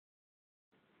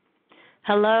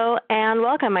Hello and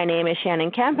welcome. My name is Shannon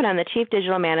Kemp, and I'm the Chief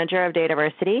Digital Manager of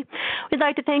DATAVERSITY. We'd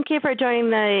like to thank you for joining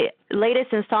the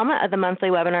latest installment of the monthly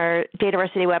webinar,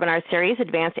 DATAVERSITY webinar series,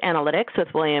 Advanced Analytics with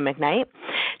William McKnight.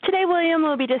 Today, William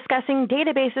will be discussing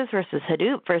databases versus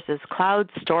Hadoop versus cloud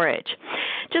storage.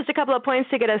 Just a couple of points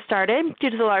to get us started.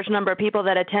 Due to the large number of people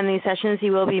that attend these sessions,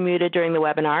 you will be muted during the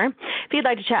webinar. If you'd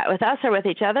like to chat with us or with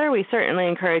each other, we certainly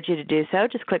encourage you to do so.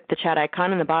 Just click the chat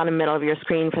icon in the bottom middle of your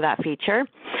screen for that feature.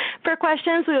 For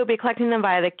questions, we will be collecting them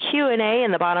via the Q&A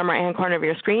in the bottom right-hand corner of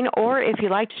your screen, or if you'd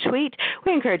like to tweet,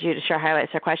 we encourage you to share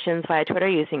highlights or questions via Twitter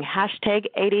using hashtag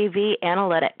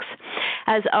 #ADVAnalytics.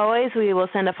 As always, we will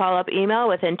send a follow-up email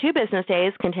within 2 business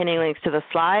days containing links to the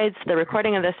slides, the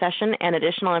recording of this session, and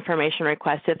additional information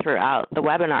requested throughout the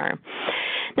webinar.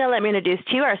 Now let me introduce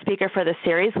to you our speaker for the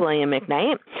series, William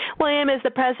McKnight. William is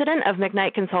the president of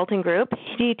McKnight Consulting Group.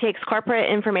 He takes corporate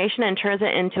information and turns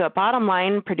it into a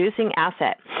bottom-line producing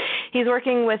asset. He's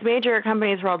working with major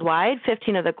companies worldwide,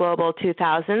 15 of the Global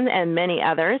 2000 and many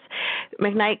others.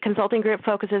 McKnight Consulting Group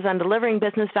focuses on delivering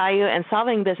business value and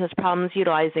solving business problems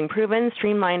utilizing proven,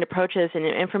 streamlined approaches in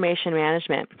information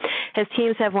management. His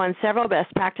teams have won several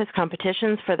best practice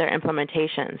competitions for their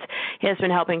implementations. He has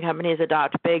been helping companies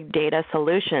adopt big data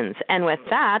solutions. And with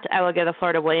that, I will give the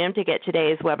floor to William to get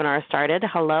today's webinar started.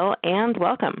 Hello and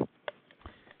welcome.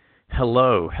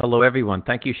 Hello everyone.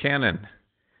 Thank you, Shannon.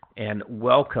 And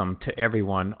welcome to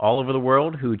everyone all over the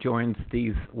world who joins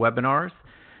these webinars.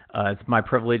 It's my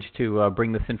privilege to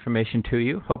bring this information to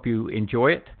you. Hope you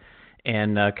enjoy it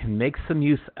and can make some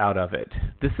use out of it.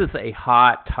 This is a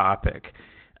hot topic.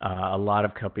 A lot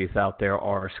of companies out there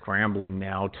are scrambling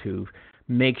now to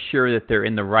make sure that they're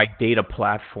in the right data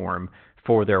platform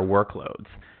for their workloads.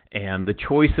 And the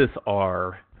choices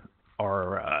are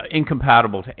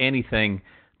incompatible to anything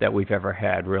that we've ever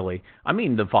had, really. I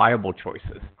mean, the viable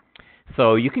choices.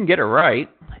 So you can get it right,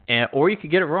 or you can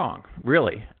get it wrong,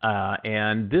 really.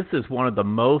 And this is one of the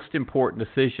most important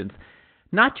decisions,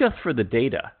 not just for the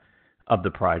data of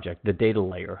the project, the data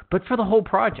layer, but for the whole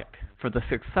project, for the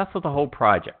success of the whole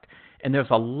project. And there's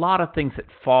a lot of things that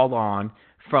fall on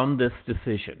from this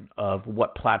decision of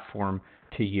what platform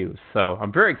to use. So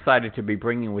I'm very excited to be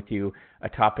bringing with you a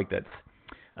topic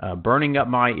that's burning up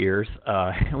my ears,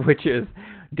 which is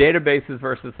databases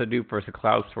versus Hadoop versus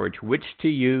cloud storage, which to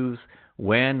use,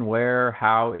 when, where,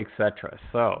 how, etc.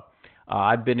 So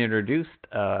I've been introduced,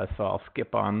 so I'll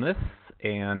skip on this.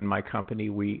 And my company,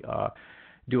 we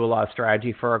do a lot of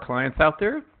strategy for our clients out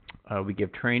there. We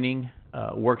give training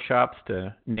workshops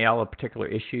to nail a particular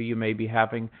issue you may be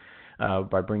having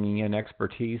by bringing in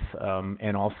expertise,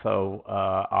 and also,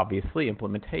 obviously,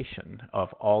 implementation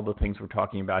of all the things we're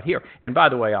talking about here. And by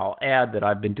the way, I'll add that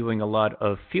I've been doing a lot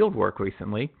of field work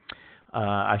recently,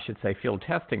 I should say field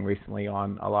testing recently,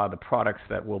 on a lot of the products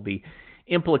that will be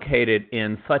implicated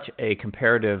in such a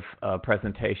comparative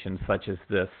presentation such as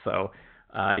this. So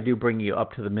I do bring you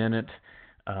up to the minute,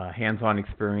 hands-on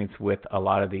experience with a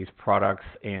lot of these products,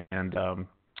 and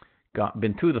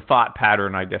been through the thought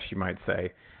pattern, I guess you might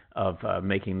say, of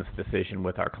making this decision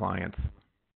with our clients.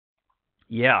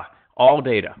 Yeah, all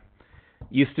data.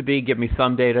 Used to be, give me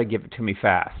some data, give it to me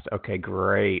fast. Okay,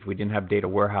 great. We didn't have data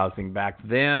warehousing back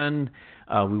then.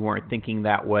 We weren't thinking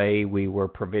that way. We were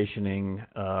provisioning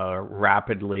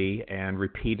rapidly and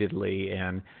repeatedly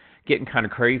and getting kind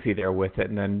of crazy there with it.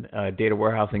 And then data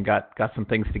warehousing got some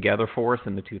things together for us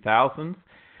in the 2000s.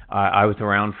 I was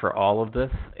around for all of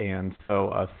this, and so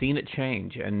I've seen it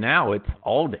change. And now it's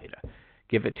all data.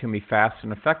 Give it to me fast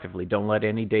and effectively. Don't let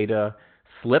any data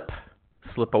slip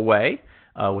away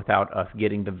without us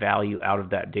getting the value out of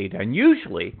that data. And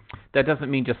usually, that doesn't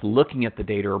mean just looking at the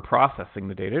data or processing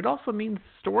the data. It also means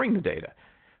storing the data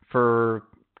for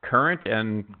current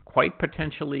and quite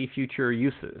potentially future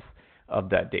uses of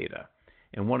that data.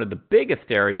 And one of the biggest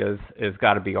areas has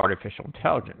got to be artificial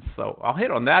intelligence. So I'll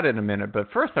hit on that in a minute.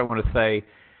 But first, I want to say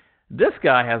this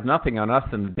guy has nothing on us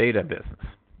in the data business.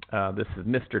 This is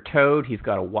Mr. Toad. He's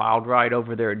got a wild ride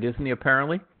over there at Disney,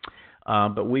 apparently.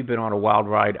 But we've been on a wild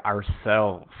ride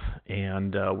ourselves,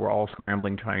 and we're all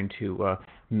scrambling trying to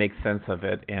make sense of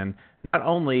it. And not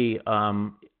only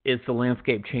is the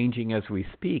landscape changing as we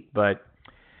speak, but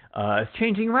it's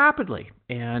changing rapidly.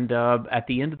 And at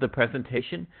the end of the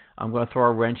presentation, I'm going to throw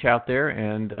a wrench out there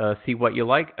and see what you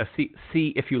like,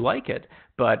 see if you like it.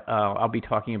 But I'll be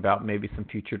talking about maybe some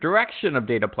future direction of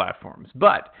data platforms.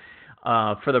 But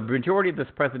for the majority of this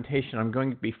presentation, I'm going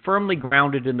to be firmly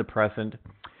grounded in the present,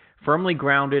 firmly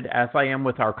grounded as I am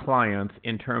with our clients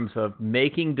in terms of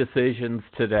making decisions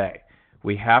today.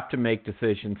 We have to make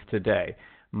decisions today.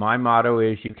 My motto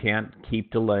is you can't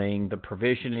keep delaying the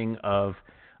provisioning of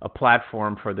a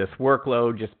platform for this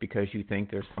workload just because you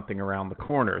think there's something around the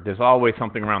corner. There's always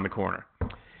something around the corner.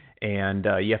 And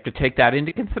you have to take that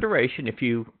into consideration. If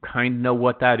you kind of know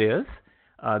what that is,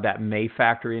 that may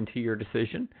factor into your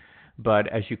decision. But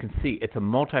as you can see, it's a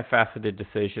multifaceted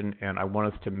decision, and I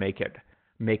want us to make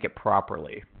it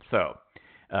properly. So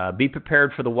be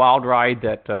prepared for the wild ride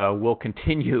that will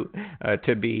continue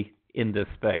to be in this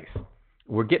space.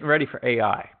 We're getting ready for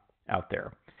AI out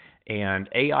there. And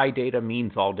AI data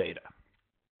means all data.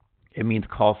 It means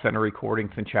call center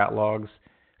recordings and chat logs,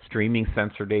 streaming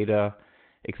sensor data,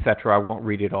 etc. I won't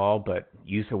read it all, but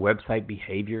user website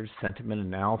behaviors, sentiment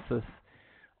analysis,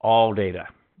 all data.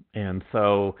 And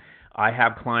so I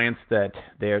have clients that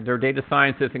their data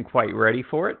science isn't quite ready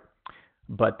for it,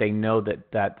 but they know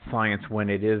that science, when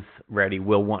it is ready,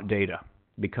 will want data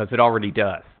because it already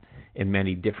does in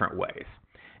many different ways.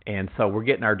 And so we're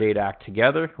getting our data act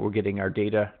together. We're getting our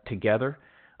data together.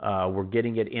 We're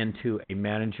getting it into a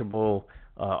manageable,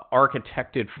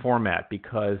 architected format,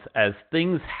 because as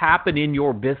things happen in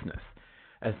your business,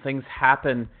 as things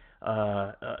happen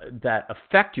that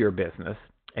affect your business,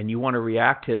 and you want to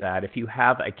react to that, if you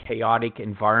have a chaotic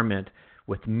environment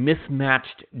with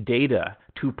mismatched data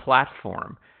to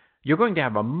platform, you're going to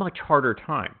have a much harder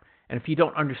time. And if you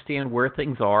don't understand where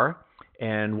things are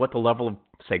and what the level of,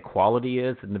 say, quality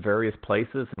is in the various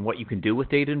places and what you can do with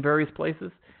data in various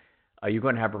places, you're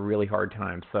going to have a really hard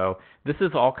time. So this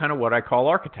is all kind of what I call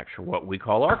architecture, what we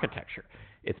call architecture.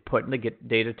 It's putting the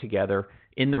data together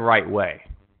in the right way,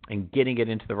 and getting it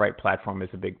into the right platform is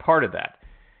a big part of that.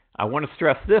 I want to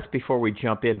stress this before we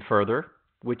jump in further,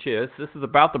 which is this is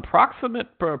about the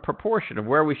proximate proportion of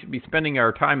where we should be spending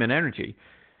our time and energy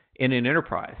in an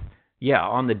enterprise. Yeah,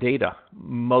 on the data,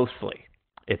 mostly.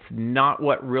 It's not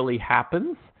what really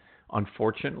happens,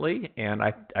 unfortunately, and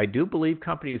I do believe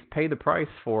companies pay the price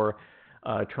for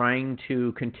trying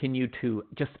to continue to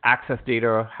just access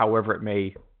data however it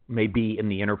may be in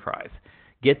the enterprise.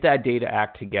 Get that data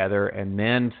act together, and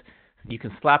then you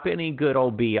can slap any good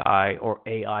old BI or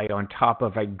AI on top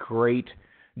of a great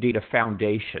data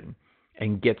foundation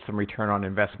and get some return on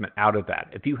investment out of that.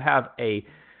 If you have a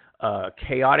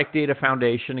chaotic data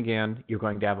foundation, again, you're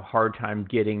going to have a hard time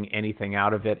getting anything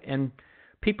out of it, and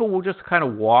people will just kind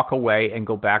of walk away and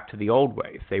go back to the old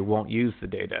ways. They won't use the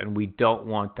data, and we don't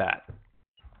want that.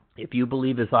 If you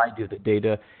believe, as I do, that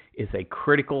data is a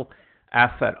critical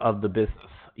asset of the business,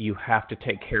 you have to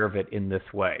take care of it in this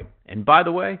way. And by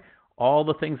the way, all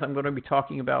the things I'm going to be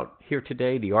talking about here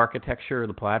today, the architecture,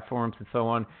 the platforms, and so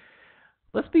on,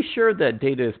 let's be sure that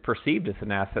data is perceived as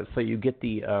an asset so you get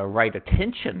the right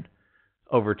attention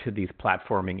over to these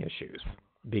platforming issues.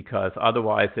 Because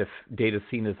otherwise, if data is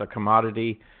seen as a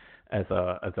commodity, as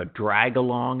a drag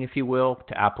along, if you will,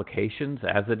 to applications,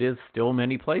 as it is still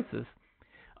many places,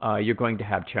 you're going to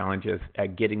have challenges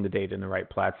at getting the data in the right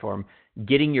platform,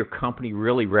 getting your company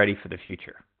really ready for the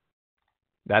future.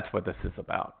 That's what this is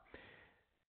about.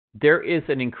 There is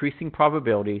an increasing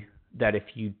probability that if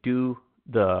you do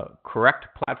the correct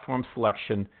platform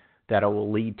selection, that it will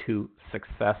lead to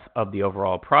success of the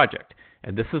overall project.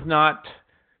 And this is not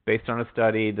based on a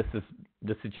study. This is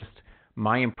just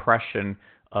my impression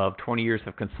of 20 years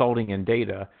of consulting and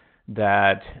data,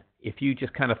 that if you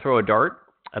just kind of throw a dart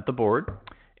at the board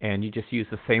and you just use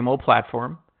the same old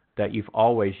platform that you've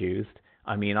always used.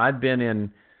 I mean, I've been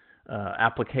in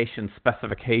application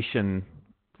specification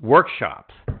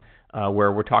workshops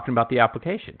where we're talking about the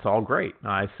application. It's all great.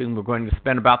 I assume we're going to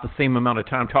spend about the same amount of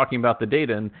time talking about the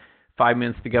data and 5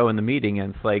 minutes to go in the meeting.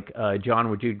 And it's like, John,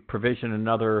 would you provision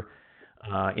another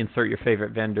insert your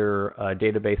favorite vendor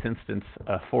database instance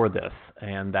for this?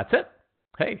 And that's it.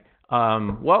 Hey,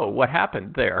 whoa, what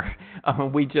happened there?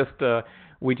 We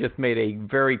just made a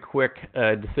very quick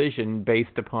decision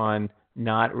based upon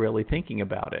not really thinking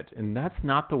about it. And that's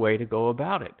not the way to go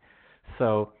about it.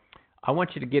 So I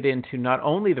want you to get into not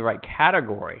only the right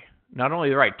category, not only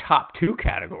the right top 2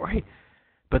 category,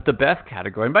 but the best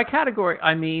category. And by category,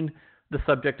 I mean the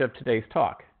subject of today's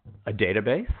talk, a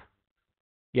database.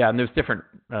 Yeah, and there's different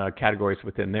categories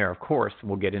within there, of course.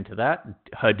 We'll get into that.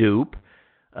 Hadoop,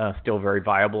 still very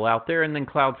viable out there, and then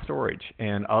cloud storage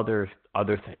and other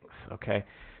things, okay?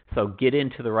 So get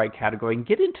into the right category and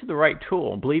get into the right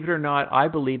tool. Believe it or not, I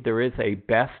believe there is a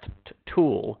best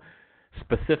tool,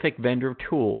 specific vendor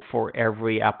tool for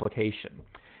every application,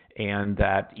 and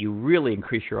that you really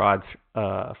increase your odds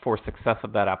for success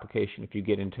of that application if you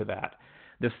get into that.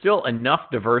 There's still enough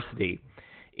diversity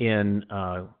in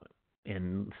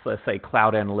let's say,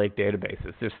 cloud analytic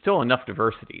databases. There's still enough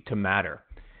diversity to matter.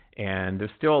 And there's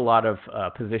still a lot of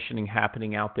positioning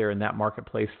happening out there in that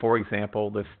marketplace. For example,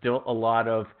 there's still a lot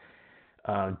of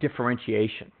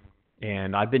differentiation.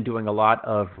 And I've been doing a lot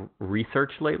of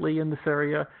research lately in this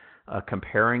area,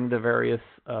 comparing the various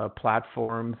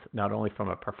platforms, not only from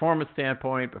a performance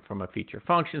standpoint, but from a feature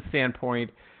function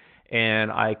standpoint.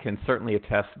 And I can certainly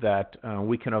attest that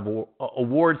we can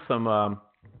award some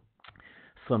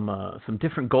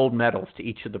different gold medals to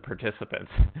each of the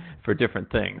participants for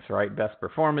different things, right? Best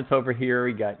performance over here,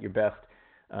 you got your best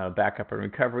backup and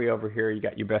recovery over here, you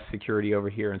got your best security over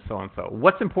here, and so on. So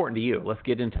what's important to you? Let's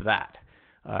get into that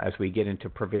as we get into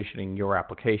provisioning your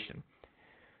application.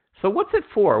 So what's it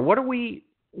for? What are we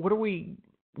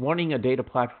wanting a data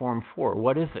platform for?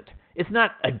 What is it? It's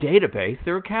not a database.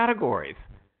 There are categories.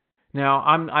 Now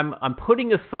I'm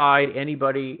putting aside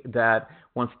anybody that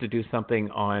wants to do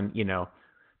something on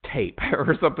tape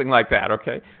or something like that.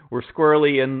 Okay, we're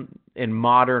squarely in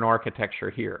modern architecture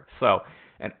here. So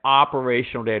an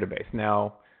operational database.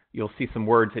 Now you'll see some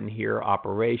words in here.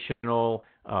 Operational.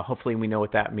 Hopefully we know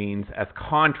what that means as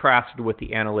contrasted with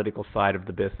the analytical side of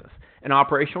the business. An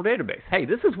operational database. Hey,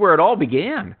 this is where it all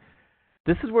began.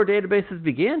 This is where databases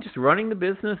began, just running the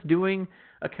business, doing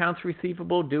accounts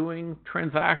receivable, doing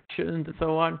transactions, and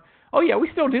so on. Oh, yeah,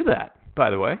 we still do that, by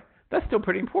the way. That's still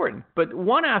pretty important. But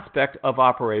one aspect of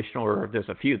operational, or there's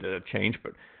a few that have changed,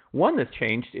 but one that's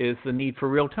changed is the need for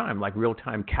real-time, like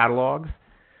real-time catalogs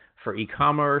for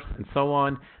e-commerce and so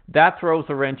on. That throws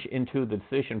a wrench into the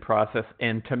decision process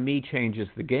and, to me, changes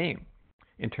the game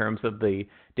in terms of the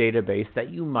database that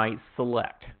you might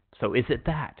select. So is it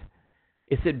that?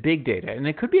 Is it big data? And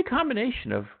it could be a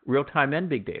combination of real-time and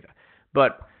big data.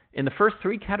 But in the first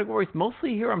three categories,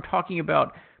 mostly here I'm talking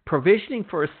about provisioning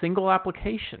for a single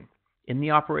application in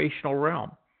the operational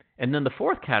realm. And then the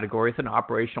fourth category is an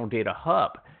operational data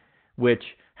hub, which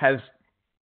has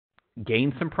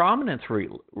gained some prominence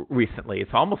recently.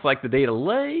 It's almost like the data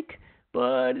lake,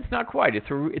 but it's not quite.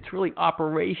 It's really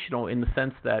operational in the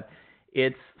sense that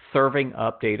it's serving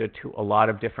up data to a lot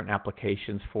of different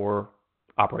applications for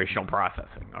operational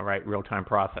processing, all right, real-time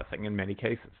processing in many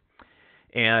cases.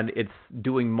 And it's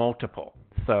doing multiple.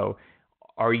 So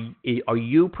are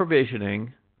you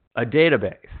provisioning a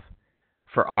database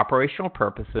for operational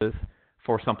purposes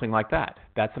for something like that?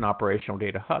 That's an operational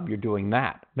data hub. You're doing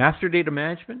that. Master data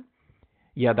management?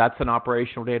 Yeah, that's an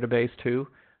operational database too.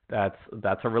 That's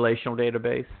a relational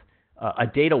database. A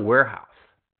data warehouse.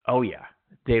 Oh yeah,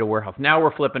 data warehouse. Now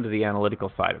we're flipping to the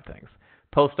analytical side of things.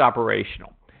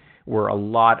 Post-operational, where a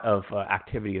lot of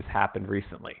activity has happened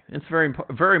recently. It's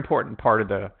very important part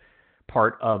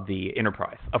of the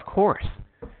enterprise. Of course,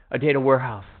 a data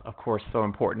warehouse. Of course, so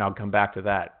important. I'll come back to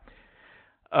that.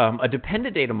 A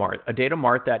dependent data mart, a data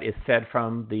mart that is fed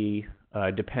from the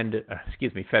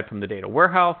fed from the data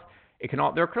warehouse.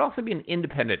 There could also be an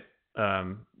independent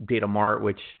data mart,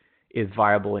 which is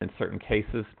viable in certain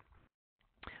cases,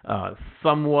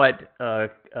 somewhat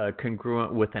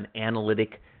congruent with an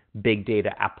analytic big data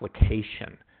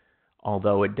application,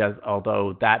 although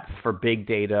that's for big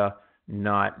data,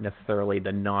 not necessarily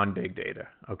the non-big data.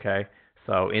 Okay,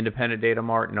 so independent data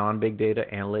mart, non-big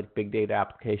data, analytic big data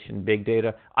application, big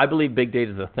data. I believe big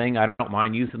data is a thing. I don't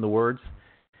mind using the words.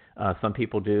 Some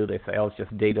people do. They say, oh, it's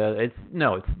just data.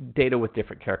 It's data with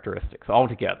different characteristics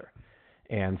altogether.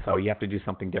 And so you have to do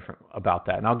something different about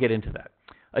that. And I'll get into that.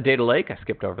 A data lake, I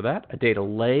skipped over that. A data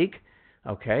lake,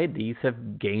 okay, these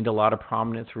have gained a lot of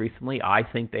prominence recently. I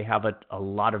think they have a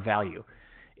lot of value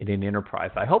in an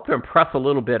enterprise. I hope to impress a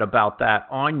little bit about that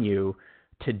on you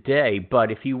today.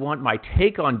 But if you want my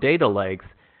take on data lakes,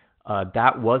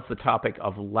 that was the topic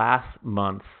of last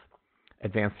month's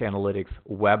Advanced Analytics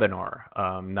webinar.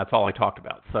 That's all I talked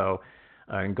about. So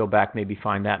and go back, maybe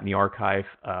find that in the archive,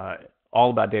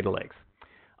 all about data lakes.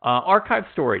 Archive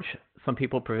storage, some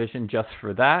people provision just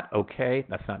for that. Okay,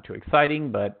 that's not too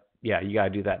exciting, but yeah, you got to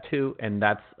do that too. And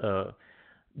that's a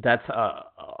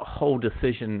whole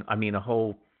decision, a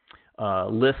whole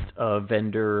list of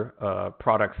vendor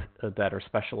products that are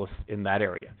specialists in that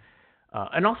area.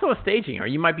 And also a staging, or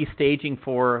you might be staging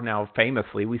for, now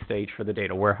famously we stage for the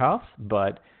data warehouse,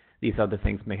 but these other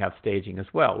things may have staging as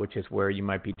well, which is where you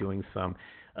might be doing some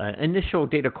initial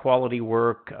data quality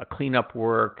work, cleanup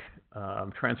work,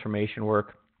 transformation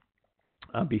work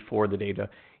before the data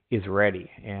is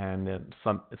ready. And in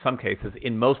some cases,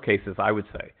 in most cases, I would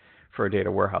say, for a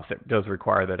data warehouse, it does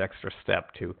require that extra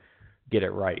step to get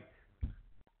it right.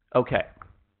 Okay.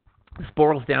 This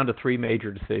boils down to three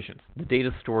major decisions. The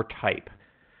data store type.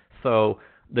 So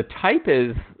the type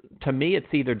is, to me,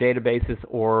 it's either databases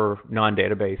or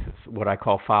non-databases, what I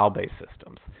call file-based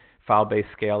systems, file-based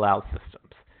scale-out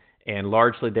systems. And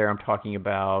largely there I'm talking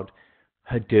about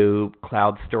Hadoop,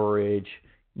 cloud storage,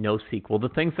 NoSQL, the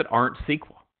things that aren't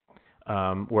SQL.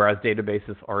 whereas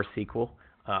databases are SQL.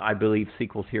 I believe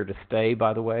SQL's here to stay,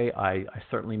 by the way. I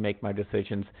certainly make my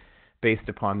decisions based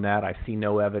upon that. I see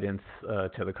no evidence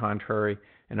to the contrary,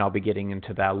 and I'll be getting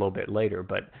into that a little bit later.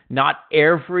 But not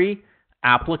every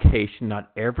application,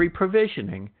 not every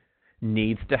provisioning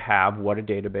needs to have what a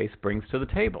database brings to the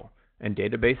table. And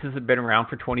databases have been around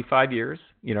for 25 years,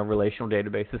 relational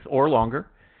databases or longer.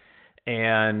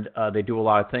 And they do a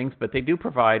lot of things, but they do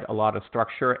provide a lot of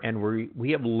structure, and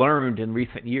we have learned in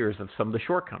recent years of some of the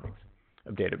shortcomings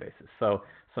of databases. So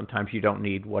sometimes you don't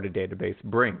need what a database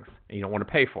brings, and you don't want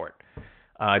to pay for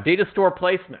it. Data store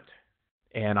placement.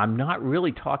 And I'm not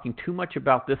really talking too much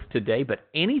about this today, but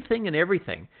anything and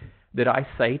everything that I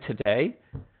say today,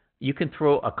 you can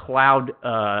throw a cloud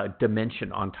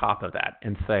dimension on top of that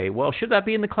and say, well, should that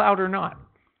be in the cloud or not?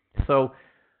 So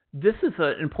this is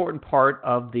an important part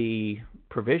of the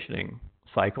provisioning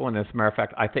cycle. And as a matter of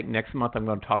fact, I think next month I'm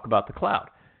going to talk about the cloud.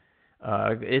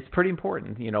 It's pretty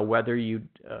important, whether you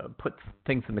put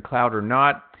things in the cloud or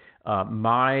not.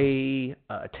 My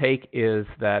take is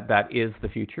that is the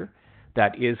future.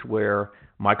 That is where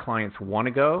my clients want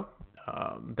to go.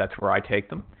 That's where I take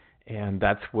them. And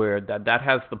that's where that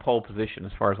has the pole position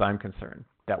as far as I'm concerned,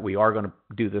 that we are going to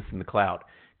do this in the cloud.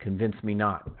 Convince me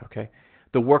not, okay?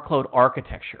 The workload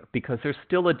architecture, because there's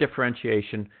still a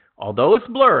differentiation, although it's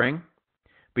blurring,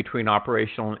 between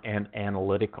operational and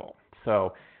analytical.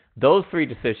 So those three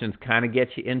decisions kind of get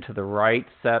you into the right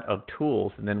set of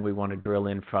tools, and then we want to drill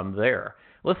in from there.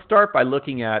 Let's start by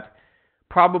looking at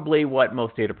probably what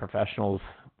most data professionals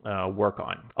work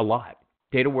on a lot.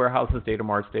 Data warehouses, data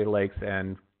marts, data lakes,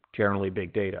 and generally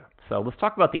big data. So let's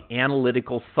talk about the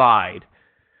analytical side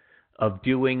of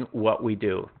doing what we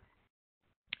do.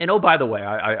 And oh, by the way,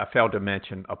 I failed to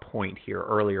mention a point here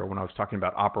earlier when I was talking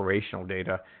about operational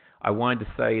data. I wanted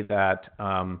to say that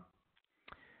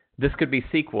this could be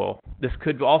SQL. This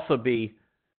could also be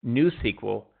new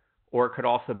SQL, or it could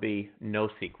also be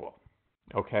NoSQL.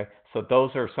 Okay, so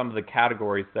those are some of the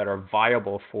categories that are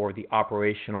viable for the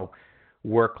operational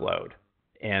workload.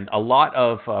 And a lot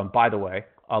of, by the way,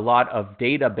 a lot of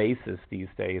databases these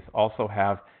days also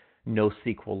have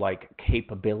NoSQL-like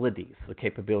capabilities, the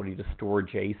capability to store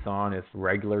JSON as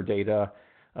regular data,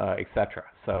 etc.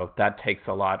 So that takes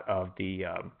a lot of the,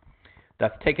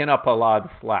 that's taken up a lot of the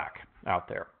slack out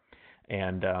there.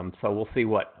 And so we'll see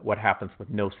what happens with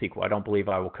NoSQL. I don't believe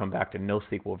I will come back to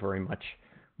NoSQL very much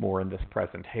more in this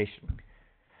presentation.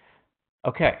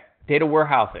 Okay, data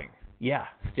warehousing. Yeah,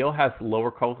 still has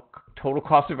lower total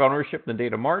cost of ownership than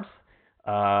data marts.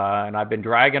 And I've been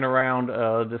dragging around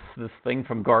this thing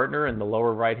from Gartner in the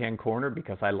lower right-hand corner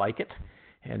because I like it,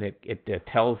 and it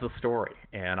tells a story.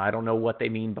 And I don't know what they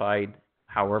mean by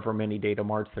however many data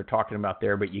marts they're talking about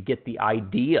there, but you get the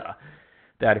idea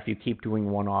that if you keep doing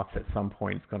one-offs at some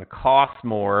point, it's going to cost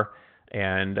more.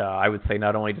 And I would say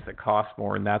not only does it cost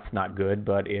more, and that's not good,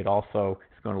 but it also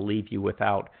is going to leave you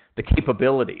without the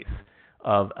capabilities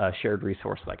of a shared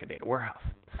resource like a data warehouse.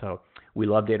 So we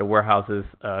love data warehouses.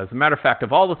 As a matter of fact,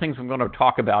 of all the things I'm going to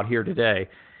talk about here today,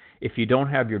 if you don't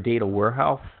have your data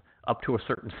warehouse up to a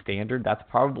certain standard, that's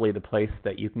probably the place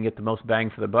that you can get the most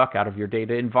bang for the buck out of your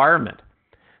data environment.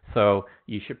 So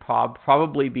you should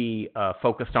probably be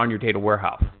focused on your data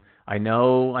warehouse. I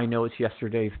know it's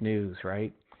yesterday's news,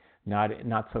 right?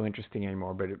 Not so interesting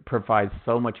anymore, but it provides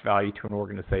so much value to an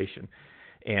organization.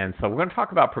 And so we're going to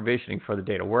talk about provisioning for the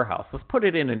data warehouse. Let's put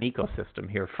it in an ecosystem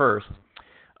here first.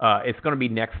 It's going to be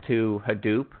next to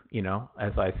Hadoop,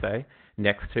 as I say,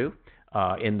 next to,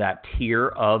 in that tier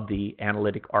of the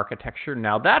analytic architecture.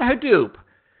 Now, that Hadoop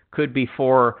could be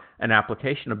for an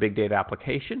application, a big data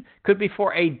application, could be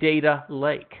for a data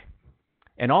lake.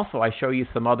 And also, I show you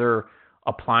some other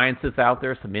appliances out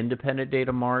there, some independent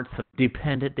data marts, some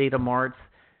dependent data marts.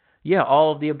 Yeah,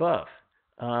 all of the above.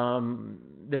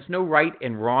 There's no right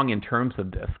and wrong in terms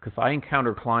of this, because I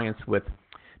encounter clients with,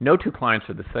 no two clients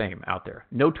are the same out there.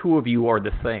 No two of you are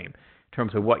the same in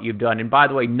terms of what you've done. And by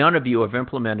the way, none of you have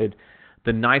implemented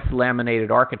the nice laminated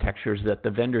architectures that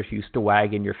the vendors used to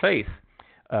wag in your face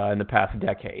in the past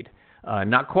decade.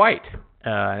 Not quite.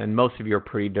 And most of you are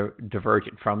pretty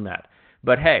divergent from that.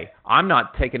 But hey, I'm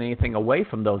not taking anything away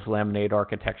from those laminated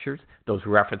architectures, those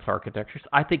reference architectures.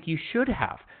 I think you should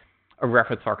have a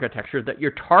reference architecture that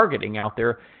you're targeting out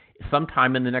there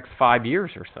sometime in the next 5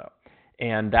 years or so.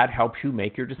 And that helps you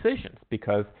make your decisions,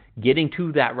 because getting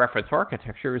to that reference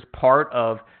architecture is part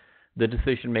of the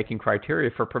decision-making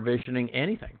criteria for provisioning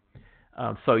anything.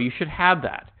 So you should have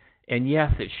that. And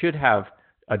yes, it should have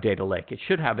a data lake. It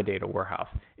should have a data warehouse.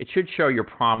 It should show your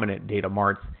prominent data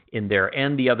marts in there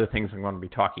and the other things I'm going to be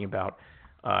talking about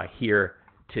here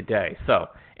today. So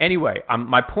anyway,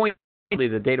 my point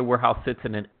the data warehouse sits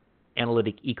in an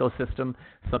analytic ecosystem.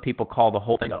 Some people call the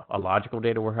whole thing a logical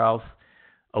data warehouse.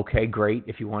 Okay, great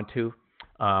if you want to.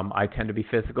 I tend to be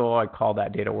physical. I call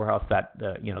that data warehouse that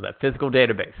physical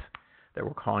database that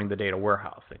we're calling the data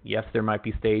warehouse. And yes, there might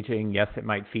be staging. Yes, it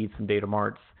might feed some data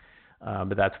marts,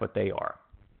 but that's what they are.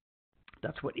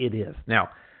 That's what it is. Now,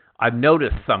 I've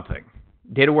noticed something.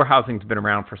 Data warehousing has been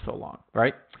around for so long,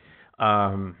 right?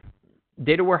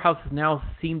 Data warehouses now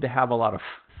seem to have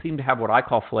what I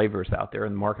call flavors out there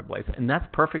in the marketplace, and that's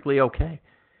perfectly okay.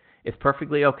 It's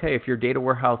perfectly okay if your data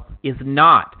warehouse is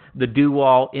not the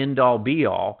do-all, end-all,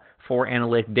 be-all for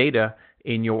analytic data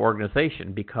in your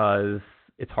organization, because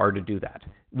it's hard to do that,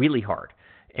 really hard.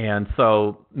 And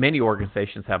so many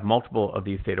organizations have multiple of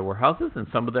these data warehouses, and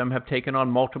some of them have taken on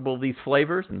multiple of these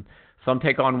flavors, and some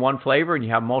take on one flavor and you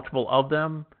have multiple of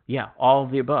them. Yeah, all of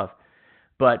the above.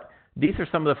 But these are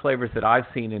some of the flavors that I've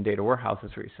seen in data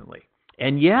warehouses recently.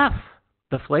 And yes,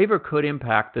 the flavor could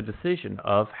impact the decision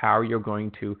of how you're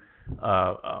going to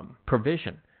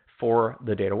provision for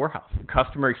the data warehouse.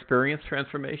 Customer experience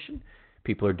transformation,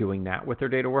 people are doing that with their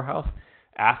data warehouse.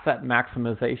 Asset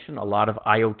maximization, a lot of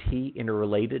IoT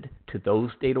interrelated to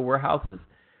those data warehouses.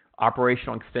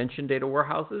 Operational extension data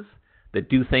warehouses that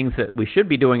do things that we should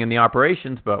be doing in the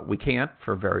operations, but we can't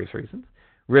for various reasons.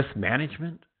 Risk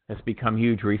management has become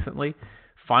huge recently.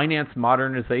 Finance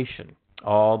modernization,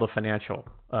 all the financial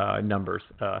numbers,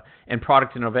 and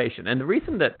product innovation. And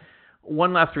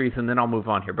one last reason, then I'll move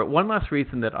on here, but one last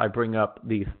reason that I bring up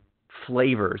these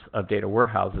flavors of data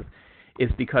warehouses is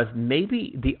because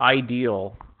maybe the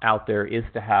ideal out there is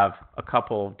to have a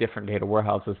couple of different data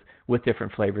warehouses with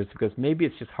different flavors, because maybe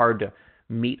it's just hard to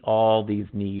meet all these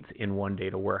needs in one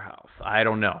data warehouse. I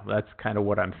don't know. That's kind of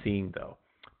what I'm seeing, though.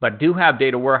 But do have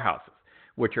data warehouses,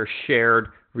 which are shared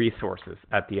resources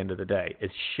at the end of the day.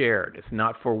 It's shared. It's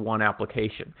not for one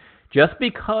application. Just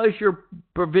because you're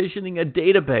provisioning a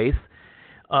database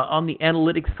on the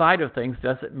analytics side of things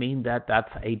doesn't mean that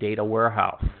that's a data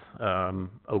warehouse.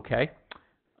 Okay,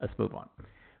 let's move on.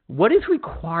 What is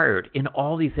required in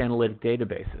all these analytic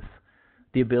databases?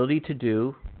 The ability to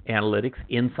do analytics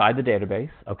inside the database,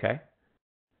 okay?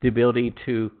 The ability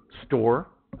to store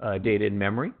data in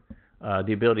memory,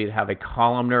 the ability to have a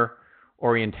columnar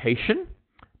orientation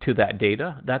to that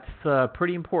data. That's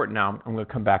pretty important. Now, I'm going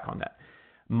to come back on that.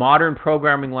 Modern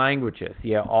programming languages,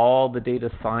 all the data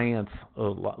science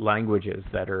languages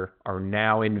that are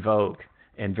now in vogue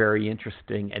and very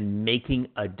interesting and making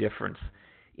a difference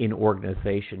in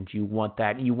organizations. You want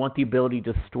that. You want the ability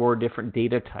to store different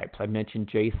data types. I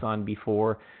mentioned JSON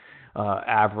before,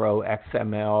 Avro,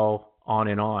 XML, on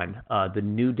and on. The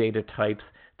new data types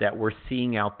that we're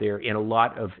seeing out there in a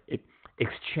lot of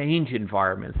exchange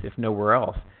environments, if nowhere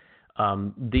else.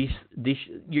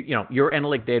 Your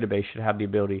analytic database should have the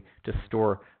ability to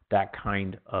store that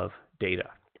kind of data.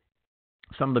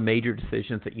 Some of the major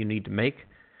decisions that you need to make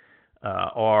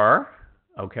are,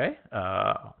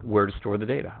 where to store the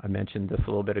data. I mentioned this a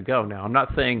little bit ago. Now, I'm not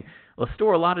saying let's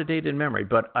store a lot of data in memory,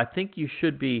 but I think you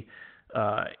should be,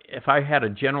 if I had a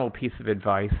general piece of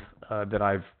advice that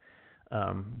I've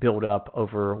built up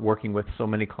over working with so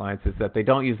many clients, is that they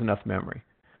don't use enough memory.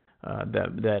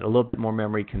 That a little bit more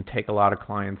memory can take a lot of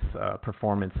clients'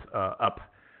 performance up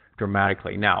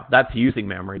dramatically. Now, that's using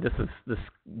memory. This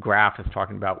graph is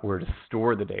talking about where to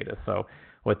store the data. So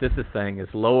what this is saying is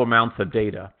low amounts of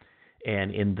data,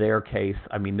 and in their case,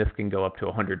 this can go up to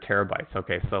 100 terabytes.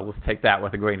 Okay, so let's take that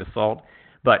with a grain of salt.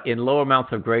 But in low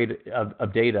amounts of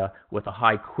data with a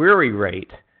high query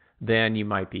rate, then you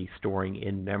might be storing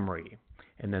in memory.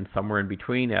 And then somewhere in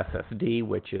between, SSD,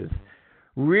 which is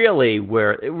really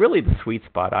the sweet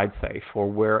spot, I'd say, for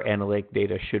where analytic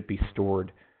data should be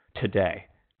stored today.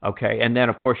 Okay, and then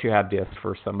of course you have disk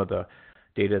for some of the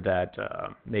data that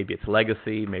maybe it's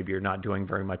legacy, maybe you're not doing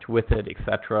very much with it,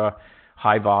 etc.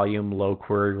 High volume, low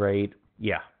query rate,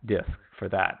 disk for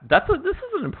that. This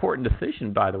is an important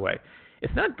decision, by the way.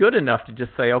 It's not good enough to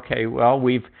just say, okay, well,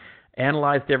 we've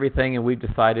analyzed everything and we've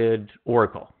decided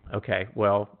Oracle. Okay,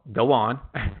 well, go on,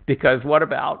 because what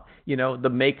about, the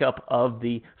makeup of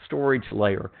the storage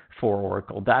layer for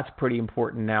Oracle? That's pretty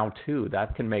important now, too.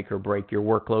 That can make or break your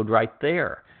workload right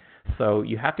there. So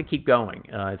you have to keep going.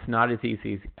 It's not as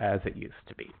easy as it used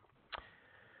to be.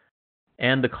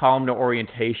 And the columnar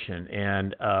orientation.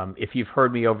 And if you've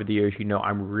heard me over the years,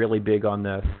 I'm really big on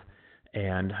this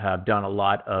and have done a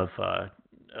lot of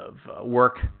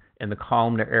work in the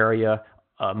columnar area.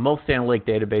 Most analytic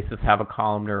databases have a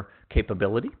columnar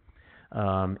capability.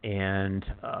 And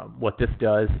what this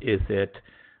does is it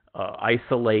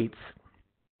isolates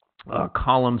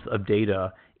columns of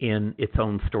data in its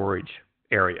own storage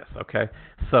areas, okay?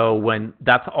 So when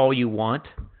that's all you want,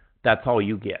 that's all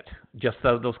you get. Just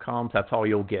those columns, that's all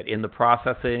you'll get in the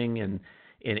processing and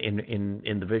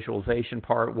in the visualization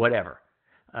part, whatever.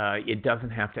 It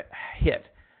doesn't have to hit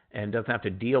and doesn't have to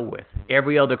deal with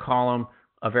every other column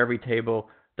of every table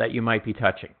that you might be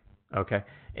touching, okay?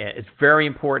 It's very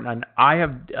important, and I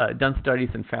have done studies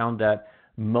and found that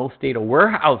most data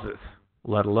warehouses,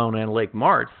 let alone analytic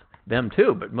marts, them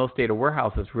too, but most data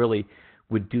warehouses really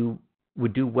would do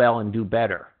well and do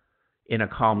better in a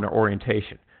columnar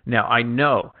orientation. Now, I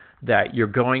know that you're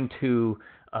going to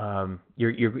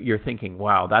you're thinking,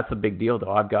 wow, that's a big deal,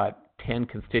 though. I've got 10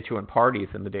 constituent parties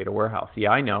in the data warehouse.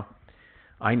 Yeah, I know.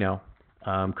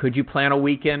 Could you plan a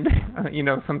weekend,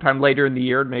 sometime later in the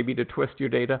year, maybe to twist your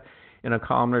data in a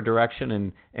columnar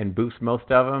direction and boost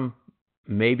most of them?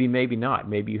 Maybe, maybe not.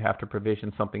 Maybe you have to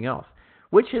provision something else,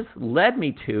 which has led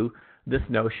me to this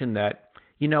notion that,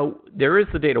 there is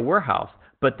the data warehouse,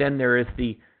 but then there is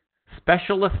the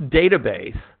specialist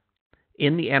database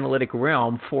in the analytic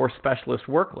realm for specialist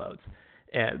workloads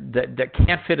that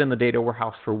can't fit in the data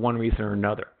warehouse for one reason or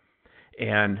another.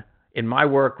 And in my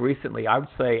work recently, I would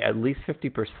say at least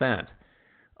 50%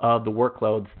 of the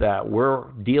workloads that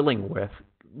we're dealing with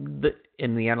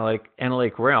in the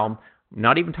analytic realm,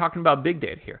 not even talking about big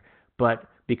data here, but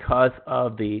because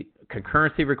of the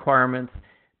concurrency requirements,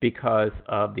 because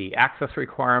of the access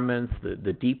requirements,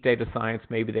 the deep data science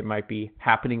maybe that might be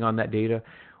happening on that data,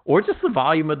 or just the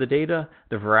volume of the data,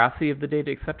 the veracity of the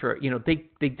data, et cetera,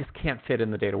 they just can't fit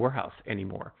in the data warehouse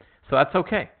anymore. So that's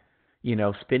okay.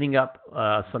 Spinning up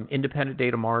some independent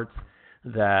data marts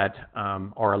that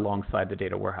are alongside the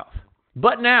data warehouse.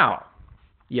 But now,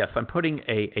 yes, I'm putting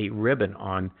a ribbon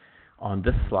on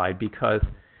this slide because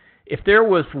if there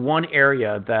was one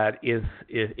area that if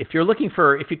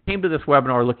you came to this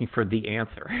webinar looking for the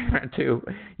answer to,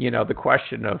 the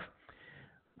question of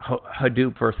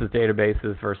Hadoop versus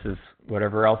databases versus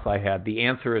whatever else I had, the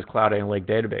answer is cloud analytic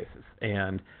databases.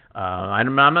 And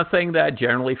I'm not saying that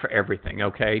generally for everything,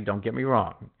 okay? Don't get me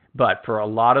wrong. But for a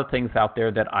lot of things out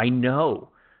there that I know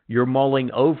you're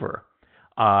mulling over,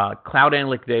 cloud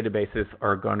analytic databases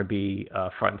are going to be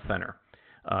front and center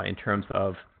in terms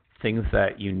of things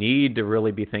that you need to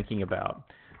really be thinking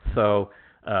about. So,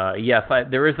 yes,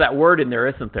 there is that word in there,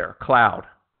 isn't there? Cloud.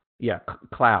 Yeah,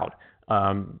 cloud.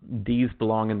 These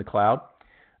belong in the cloud.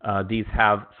 These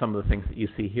have some of the things that you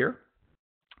see here.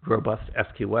 Robust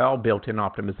SQL, built-in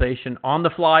optimization,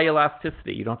 on-the-fly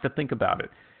elasticity. You don't have to think about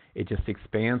it. It just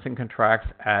expands and contracts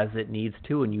as it needs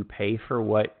to, and you pay for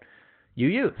what you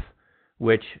use,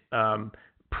 which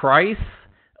price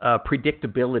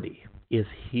predictability is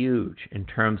huge in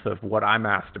terms of what I'm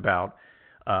asked about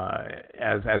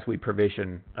as we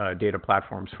provision data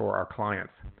platforms for our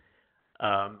clients.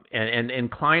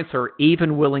 And clients are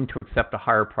even willing to accept a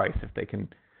higher price if they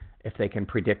can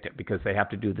predict it, because they have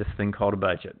to do this thing called a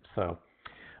budget. So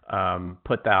I'll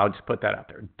just put that out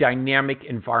there. Dynamic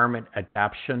environment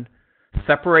adaptation,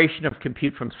 separation of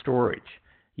compute from storage.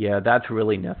 Yeah, that's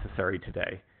really necessary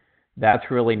today. That's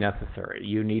really necessary.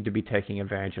 You need to be taking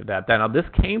advantage of that. Now, this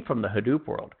came from the Hadoop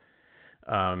world,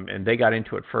 and they got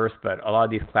into it first, but a lot of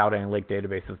these cloud analytic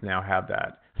databases now have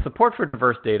that. Support for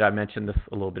diverse data, I mentioned this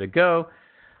a little bit ago,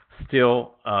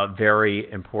 still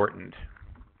very important.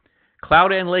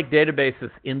 Cloud analytic databases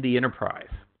in the enterprise.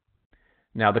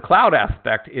 Now, the cloud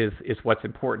aspect is what's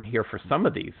important here for some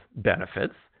of these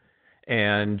benefits,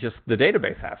 and just the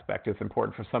database aspect is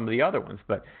important for some of the other ones.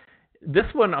 But this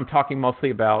one, I'm talking mostly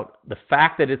about the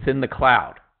fact that it's in the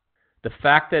cloud. The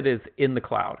fact that it's in the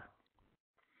cloud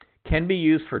can be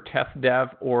used for test dev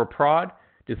or prod,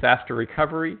 disaster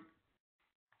recovery.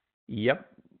 Yep.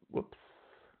 Whoops.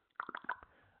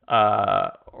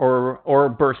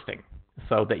 Or bursting,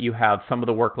 so that you have some of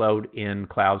the workload in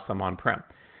cloud, some on-prem.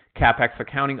 CapEx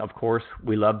accounting, of course,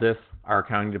 we love this. Our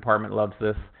accounting department loves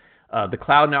this. The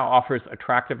cloud now offers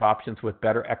attractive options with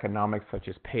better economics, such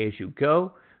as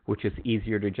pay-as-you-go, which is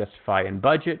easier to justify in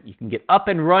budget. You can get up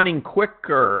and running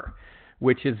quicker,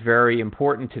 which is very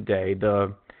important today.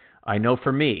 I know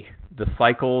for me, the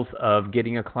cycles of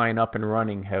getting a client up and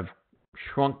running have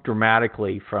shrunk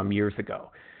dramatically from years ago,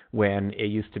 when it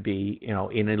used to be,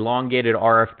 an elongated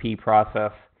RFP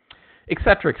process, et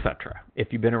cetera, et cetera. If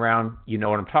you've been around, you know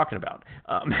what I'm talking about.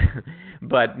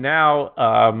 But now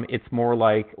it's more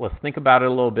like, let's think about it a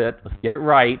little bit, let's get it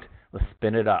right, let's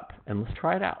spin it up, and let's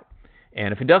try it out.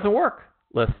 And if it doesn't work,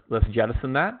 let's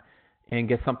jettison that and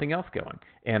get something else going.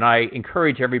 And I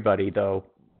encourage everybody, though,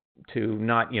 to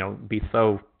not be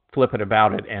so flippant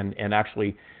about it, and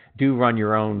actually do run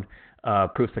your own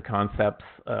proofs of concepts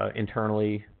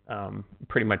internally.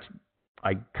 Pretty much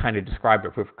I kind of described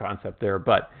a proof of concept there,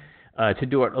 but to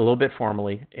do it a little bit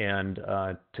formally and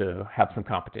to have some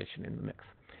competition in the mix.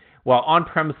 While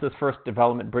on-premises first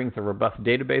development brings a robust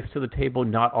database to the table,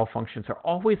 not all functions are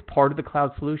always part of the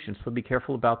cloud solution, so be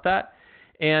careful about that.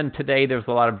 And today there's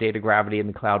a lot of data gravity in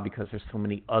the cloud because there's so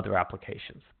many other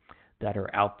applications that are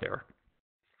out there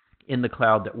in the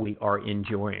cloud that we are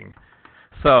enjoying.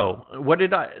 So what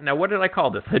did I call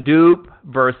this? Hadoop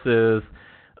versus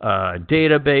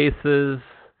databases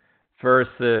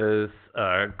versus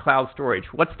cloud storage.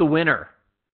 What's the winner?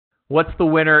 What's the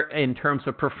winner in terms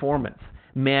of performance?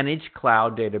 Managed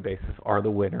cloud databases are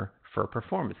the winner for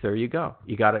performance. There you go.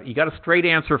 You got a straight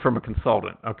answer from a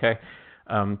consultant. Okay,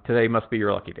 today must be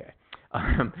your lucky day.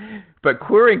 But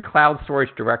querying cloud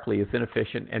storage directly is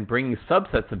inefficient, and bringing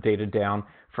subsets of data down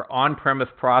for on-premise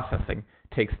processing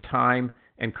takes time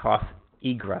and costs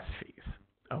egress fees.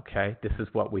 Okay, this is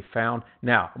what we found.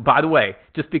 Now, by the way,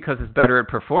 just because it's better at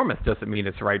performance doesn't mean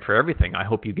it's right for everything. I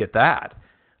hope you get that.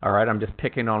 All right, I'm just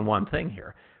picking on one thing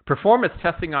here. Performance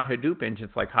testing on Hadoop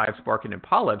engines like Hive, Spark, and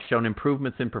Impala have shown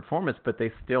improvements in performance, but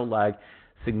they still lag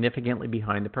significantly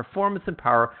behind the performance and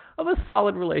power of a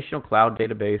solid relational cloud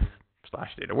database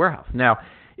 / data warehouse. Now,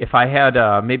 if I had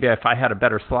if I had a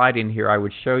better slide in here, I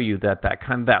would show you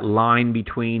that line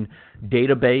between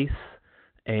database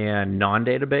and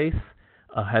non-database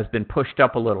has been pushed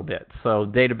up a little bit. So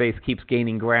database keeps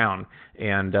gaining ground,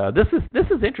 and this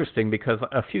is interesting because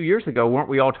a few years ago, weren't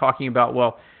we all talking about,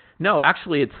 well, no,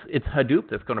 actually it's Hadoop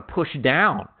that's going to push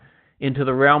down into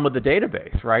the realm of the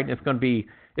database, right? It's going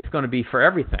to be for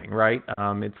everything, right?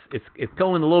 It's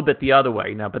going a little bit the other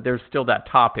way now, but there's still that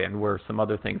top end where some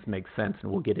other things make sense,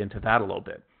 and we'll get into that a little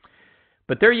bit.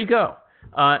 But there you go.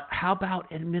 How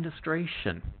about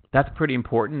administration? That's pretty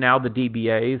important. Now the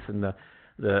DBAs and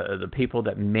the people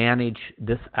that manage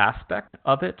this aspect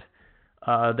of it,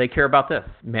 they care about this.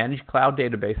 Managed cloud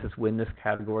databases win this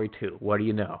category too. What do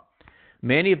you know?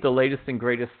 Many of the latest and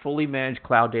greatest fully managed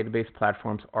cloud database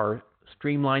platforms are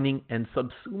streamlining and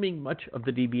subsuming much of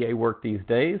the DBA work these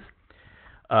days.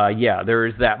 There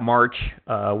is that march.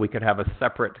 We could have a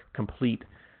separate, complete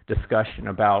discussion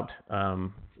about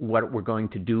what we're going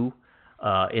to do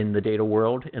in the data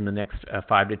world in the next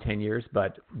 5 to 10 years,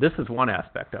 but this is one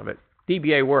aspect of it.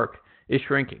 DBA work is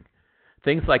shrinking.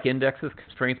 Things like indexes,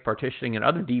 constraints, partitioning, and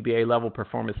other DBA-level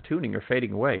performance tuning are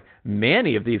fading away.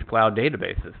 Many of these cloud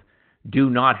databases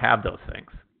do not have those things.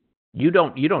 You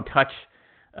don't touch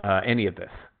any of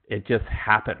this. It just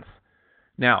happens.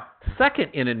 Now, second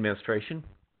in administration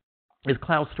is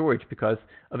cloud storage because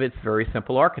of its very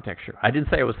simple architecture. I didn't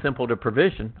say it was simple to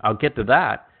provision. I'll get to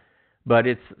that, but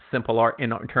it's simple in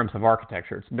terms of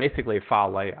architecture. It's basically a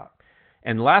file layout.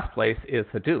 And last place is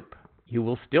Hadoop. You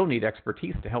will still need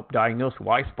expertise to help diagnose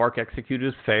why Spark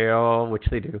executors fail, which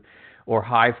they do, or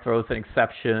Hive throws an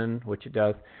exception, which it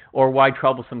does, or why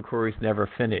troublesome queries never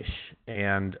finish.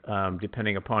 And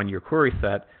depending upon your query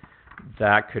set,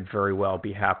 that could very well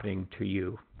be happening to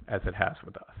you as it has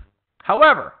with us.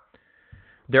 However,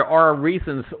 there are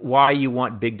reasons why you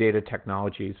want big data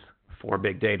technologies for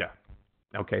big data.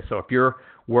 Okay, so if your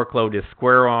workload is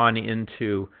square on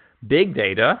into big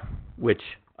data, which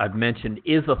I've mentioned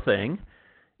is a thing,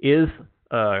 is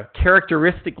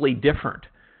characteristically different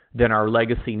than our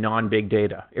legacy non-big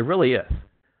data. It really is.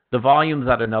 The volume's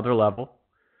at another level.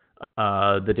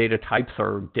 The data types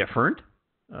are different,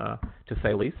 to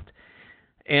say least.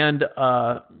 And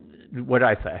what did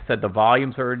I say? I said the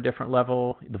volumes are at a different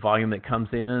level. The volume that comes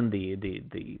in,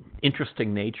 the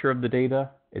interesting nature of the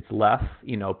data, it's less,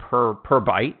 per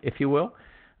byte, if you will,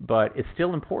 but it's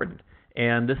still important.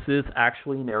 And this is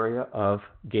actually an area of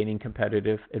gaining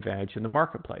competitive advantage in the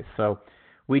marketplace. So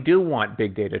we do want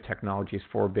big data technologies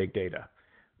for big data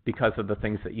because of the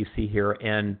things that you see here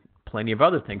and plenty of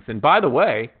other things. And by the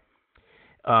way,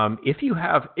 if you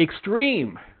have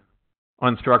extreme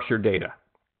unstructured data,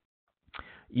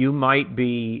 you might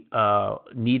be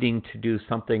needing to do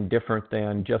something different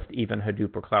than just even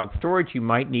Hadoop or cloud storage. You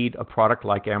might need a product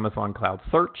like Amazon Cloud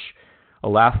Search,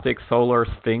 Elastic, Solar,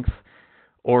 Sphinx,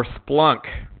 or Splunk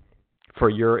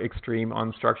for your extreme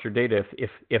unstructured data.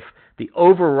 If the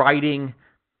overriding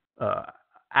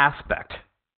aspect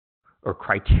or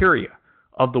criteria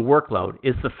of the workload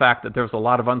is the fact that there's a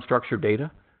lot of unstructured data,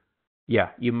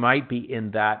 you might be in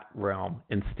that realm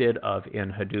instead of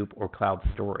in Hadoop or cloud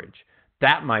storage.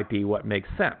 That might be what makes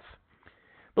sense.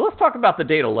 But let's talk about the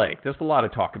data lake. There's a lot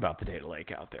of talk about the data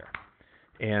lake out there.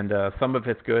 And some of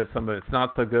it's good, some of it's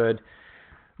not so good.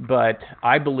 But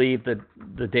I believe that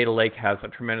the data lake has a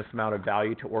tremendous amount of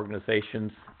value to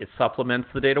organizations. It supplements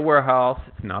the data warehouse.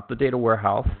 It's not the data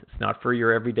warehouse. It's not for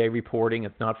your everyday reporting.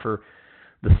 It's not for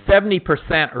The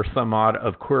 70% or some odd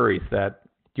of queries that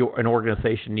an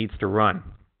organization needs to run,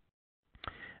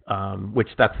 which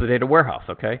that's the data warehouse,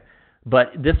 okay?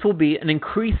 But this will be an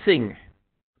increasing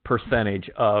percentage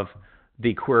of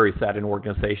the queries that an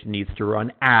organization needs to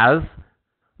run as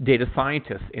data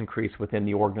scientists increase within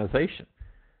the organization.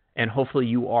 And hopefully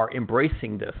you are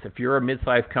embracing this. If you're a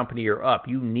mid-sized company or up,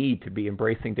 you need to be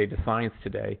embracing data science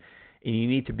today. And you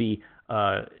need to be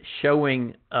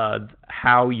showing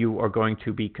how you are going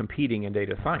to be competing in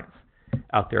data science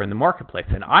out there in the marketplace.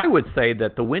 And I would say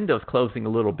that the window's closing a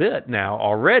little bit now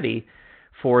already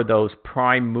for those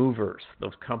prime movers,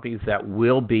 those companies that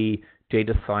will be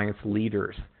data science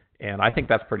leaders. And I think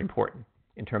that's pretty important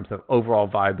in terms of overall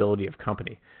viability of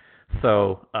company.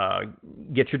 So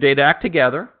get your data act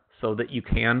together so that you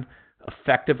can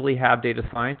effectively have data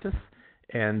scientists,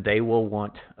 and they will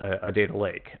want a data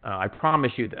lake. I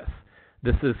promise you this.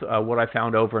 This is what I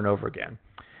found over and over again.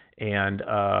 And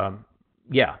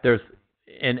yeah, there's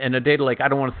and a data lake. I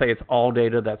don't want to say it's all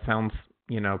data. That sounds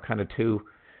kind of too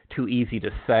easy to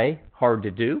say, hard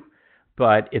to do.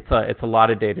 But it's a lot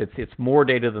of data. It's more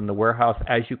data than the warehouse,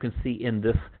 as you can see in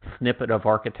this snippet of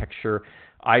architecture.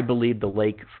 I believe the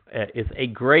lake is a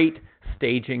great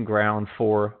staging ground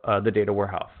for the data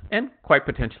warehouse, and quite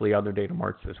potentially other data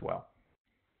marts as well.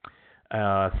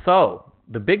 So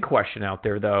the big question out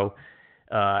there, though,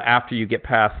 after you get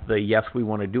past the yes, we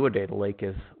want to do a data lake,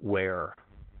 is where?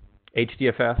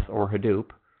 HDFS or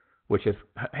Hadoop, which is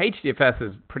HDFS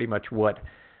is pretty much what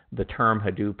the term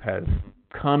Hadoop has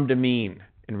come to mean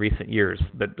in recent years.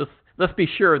 But let's be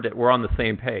sure that we're on the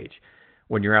same page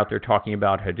when you're out there talking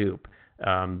about Hadoop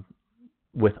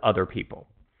with other people.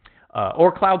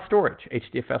 Or cloud storage,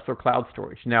 HDFS or cloud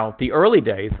storage. Now, the early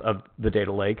days of the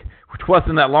data lake, which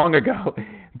wasn't that long ago,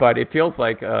 but it feels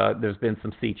like there's been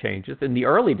some sea changes. In the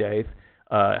early days,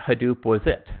 Hadoop was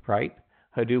it, right?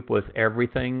 Hadoop was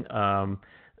everything,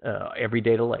 every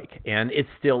data lake. And it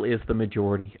still is the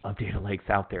majority of data lakes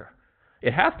out there.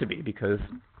 It has to be, because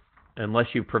unless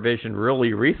you provisioned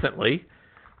really recently,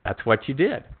 that's what you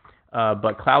did.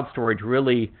 But cloud storage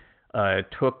really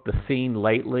took the scene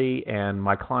lately, and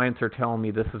my clients are telling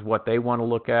me this is what they want to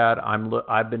look at.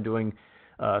 I've been doing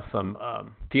some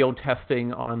field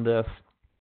testing on this,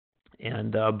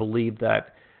 and believe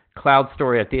that cloud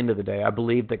storage, at the end of the day, I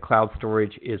believe that cloud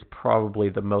storage is probably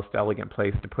the most elegant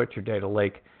place to put your data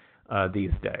lake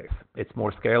these days. It's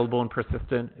more scalable and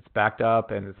persistent. It's backed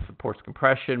up, and it supports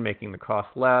compression, making the cost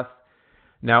less.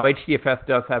 Now, HDFS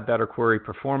does have better query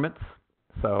performance,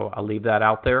 so I'll leave that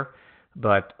out there.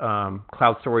 But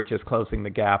cloud storage is closing the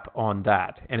gap on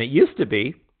that. And it used to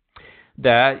be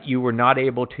that you were not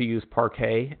able to use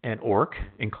Parquet and Orc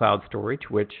in cloud storage,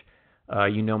 which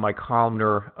my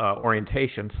columnar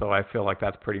orientation, so I feel like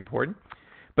that's pretty important.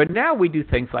 But now we do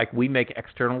things like we make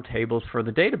external tables for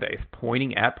the database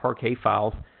pointing at Parquet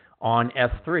files on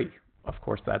S3. Of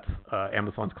course, that's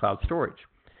Amazon's cloud storage.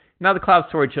 Now, the cloud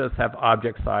storage does have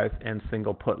object size and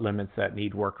single put limits that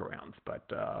need workarounds, but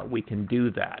we can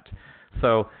do that.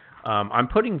 So I'm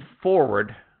putting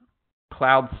forward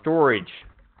cloud storage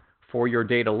for your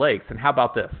data lakes. And how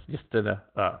about this? Just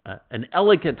an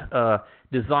elegant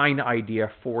design idea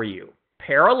for you.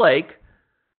 Pair a lake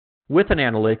with an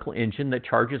analytical engine that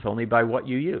charges only by what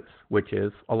you use, which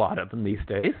is a lot of them these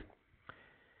days.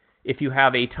 If you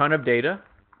have a ton of data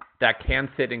that can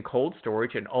sit in cold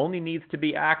storage and only needs to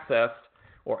be accessed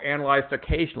or analyzed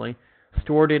occasionally,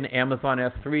 stored in Amazon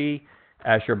S3,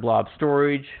 Azure Blob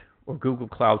Storage, or Google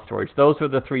Cloud Storage. Those are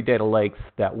the three data lakes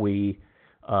that we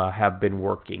have been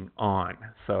working on.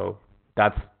 So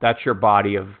that's your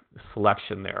body of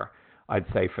selection there, I'd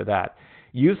say, for that.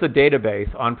 Use a database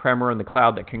on-prem or in the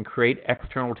cloud that can create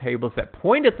external tables that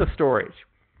point at the storage.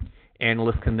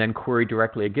 Analysts can then query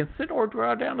directly against it or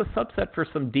draw down a subset for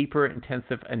some deeper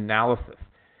intensive analysis.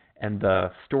 And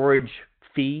the storage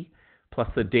fee plus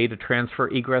the data transfer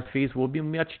egress fees will be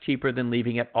much cheaper than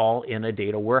leaving it all in a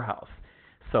data warehouse.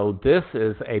 So this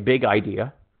is a big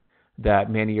idea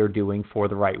that many are doing for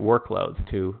the right workloads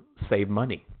to save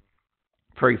money.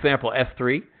 For example,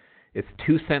 S3 is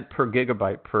 2 cents per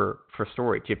gigabyte for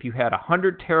storage. If you had a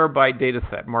 100 terabyte data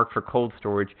set marked for cold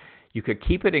storage, you could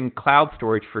keep it in cloud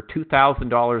storage for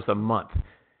 $2,000 a month.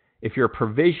 If your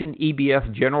provisioned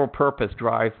EBS general purpose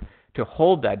drives to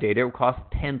hold that data, it would cost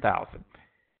 $10,000.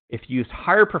 If you use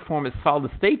higher performance solid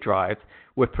state drives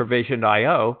with provisioned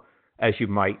I/O, as you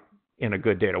might in a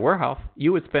good data warehouse,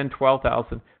 you would spend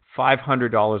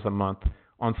 $12,500 a month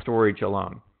on storage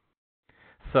alone.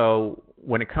 So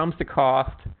when it comes to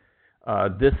cost,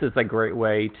 this is a great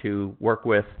way to work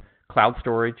with cloud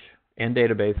storage and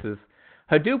databases.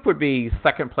 Hadoop would be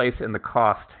second place in the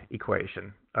cost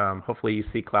equation. Hopefully you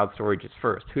see cloud storage is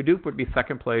first. Hadoop would be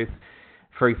second place.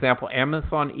 For example,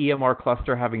 Amazon EMR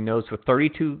cluster having nodes with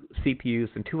 32 CPUs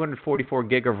and 244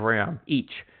 gig of RAM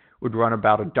each would run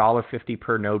about $1.50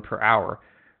 per node per hour.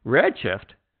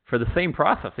 Redshift, for the same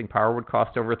processing power, would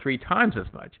cost over 3 times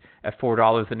as much at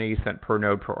 $4.80 per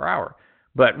node per hour.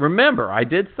 But remember, I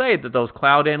did say that those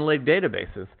cloud analytic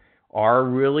databases are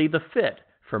really the fit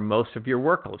for most of your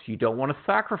workloads. You don't want to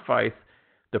sacrifice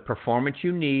the performance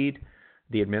you need,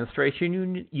 the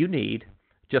administration you need,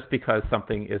 just because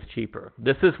something is cheaper.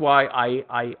 This is why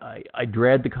I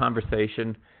dread the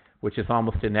conversation, which is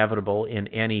almost inevitable in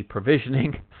any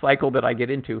provisioning cycle that I get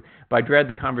into, but I dread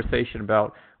the conversation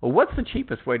about, well, what's the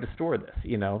cheapest way to store this?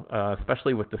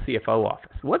 Especially with the CFO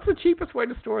office. What's the cheapest way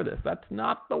to store this? That's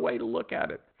not the way to look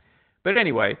at it. But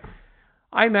anyway,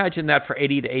 I imagine that for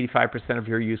 80 to 85% of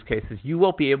your use cases, you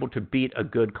will be able to beat a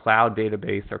good cloud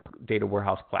database or data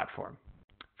warehouse platform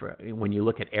when you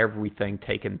look at everything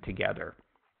taken together.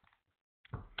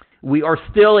 We are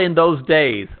still in those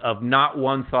days of not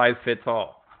one size fits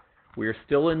all. We are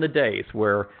still in the days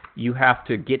where you have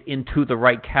to get into the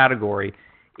right category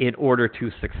in order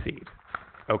to succeed.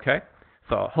 Okay?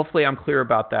 So hopefully I'm clear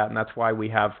about that, and that's why we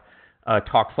have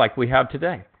talks like we have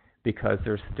today, because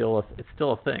it's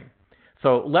still a thing.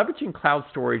 So leveraging cloud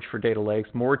storage for data lakes,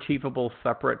 more achievable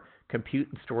separate compute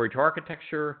and storage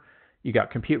architecture. You got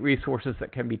compute resources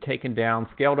that can be taken down,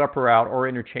 scaled up or out, or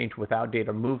interchanged without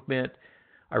data movement.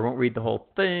 I won't read the whole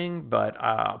thing, but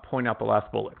I'll point out the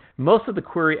last bullet. Most of the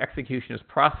query execution is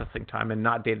processing time and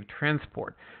not data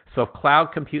transport. So if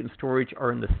cloud compute and storage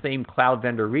are in the same cloud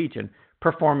vendor region,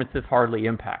 performance is hardly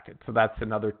impacted. So that's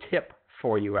another tip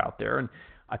for you out there. And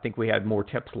I think we had more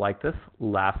tips like this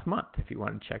last month, if you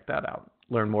want to check that out,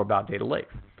 learn more about data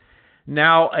lakes.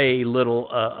 Now a little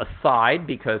aside,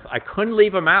 because I couldn't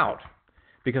leave them out,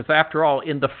 because after all,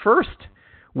 in the first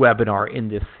webinar in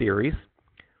this series,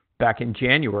 back in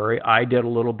January, I did a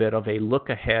little bit of a look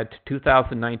ahead to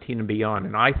 2019 and beyond.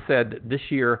 And I said that this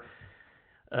year,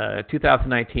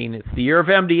 2019, it's the year of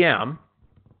MDM,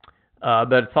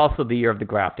 but it's also the year of the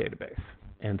graph database.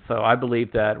 And so I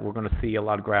believe that we're going to see a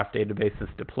lot of graph databases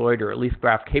deployed, or at least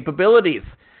graph capabilities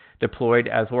deployed,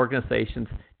 as organizations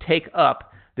take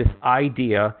up this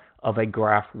idea of a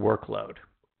graph workload.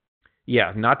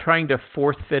 Yeah, not trying to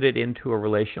force fit it into a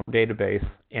relational database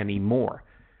anymore,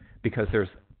 because there's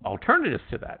alternatives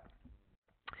to that.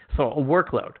 So a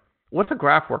workload. What's a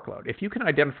graph workload? If you can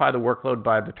identify the workload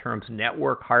by the terms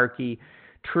network, hierarchy,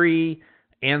 tree,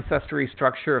 ancestry,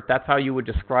 structure, if that's how you would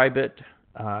describe it,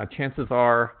 chances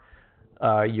are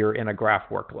you're in a graph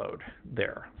workload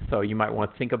there. So you might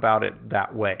want to think about it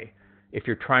that way. If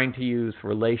you're trying to use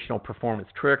relational performance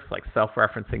tricks like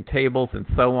self-referencing tables and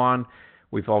so on,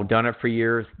 we've all done it for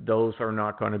years. Those are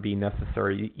not going to be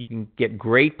necessary. You can get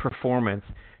great performance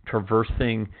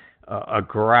traversing a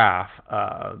graph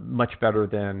much better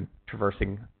than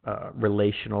traversing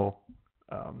relational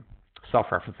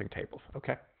self-referencing tables.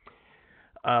 Okay.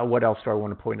 What else do I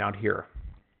want to point out here?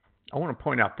 I want to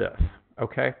point out this.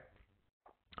 Okay.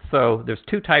 So there's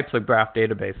two types of graph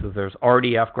databases. There's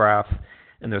RDF graphs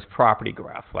and there's property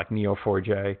graphs like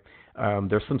Neo4j.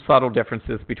 There's some subtle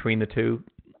differences between the two.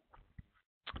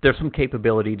 There's some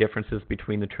capability differences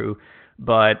between the two,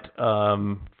 but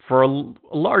for a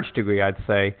large degree, I'd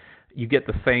say, you get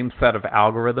the same set of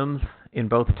algorithms in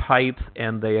both types,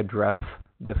 and they address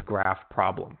this graph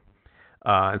problem.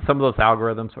 And some of those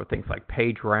algorithms are things like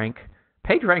PageRank.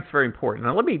 PageRank is very important.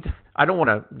 Now, I don't want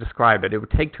to describe it. It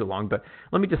would take too long, but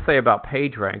let me just say about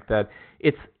PageRank that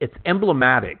it's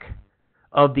emblematic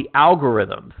of the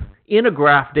algorithms in a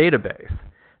graph database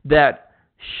that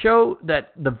show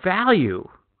that the value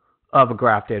of a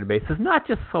graph database is not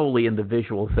just solely in the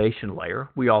visualization layer.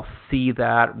 We all see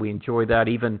that. We enjoy that.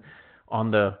 Even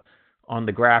on the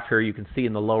graph here, you can see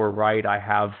in the lower right, I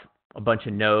have a bunch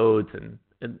of nodes, and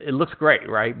it looks great,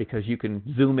 right? Because you can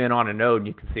zoom in on a node and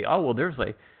you can see, oh, well, there's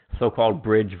a so-called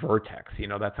bridge vertex.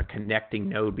 That's a connecting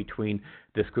node between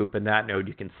this group and that node.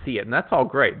 You can see it, and that's all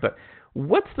great. But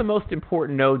what's the most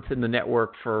important nodes in the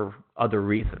network for other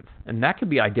reasons? And that can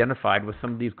be identified with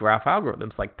some of these graph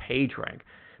algorithms like PageRank.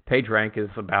 PageRank is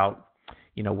about,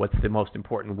 what's the most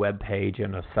important web page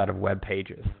in a set of web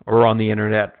pages, or on the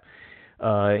internet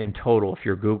in total if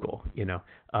you're Google.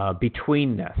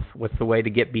 Betweenness, what's the way to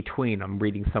get between? I'm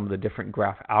reading some of the different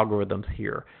graph algorithms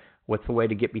here. What's the way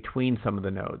to get between some of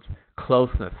the nodes?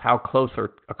 Closeness, how close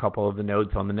are a couple of the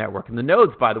nodes on the network? And the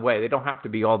nodes, by the way, they don't have to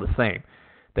be all the same.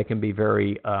 They can be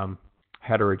very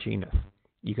heterogeneous.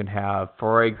 You can have,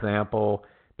 for example,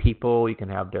 people, you can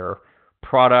have their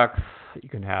products, you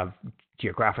can have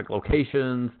geographic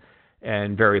locations,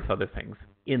 and various other things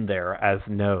in there as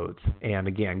nodes. And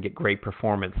again, get great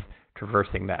performance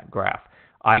traversing that graph.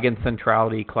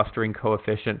 Eigencentrality, clustering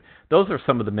coefficient, those are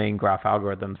some of the main graph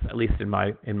algorithms, at least in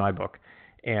my book.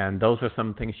 And those are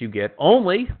some things you get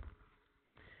only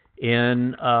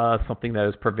in something that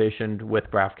is provisioned with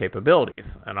graph capabilities.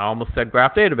 And I almost said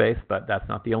graph database, but that's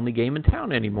not the only game in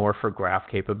town anymore for graph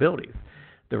capabilities.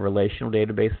 The relational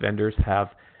database vendors have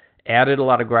added a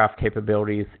lot of graph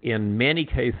capabilities. In many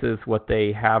cases, what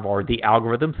they have are the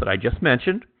algorithms that I just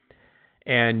mentioned,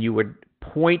 and you would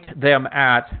point them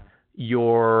at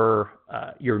your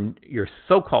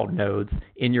so-called nodes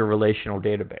in your relational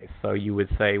database. So you would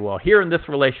say, well, here in this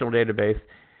relational database,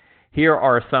 here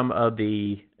are some of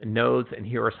the nodes, and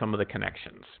here are some of the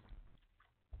connections.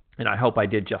 And I hope I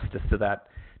did justice to that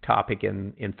topic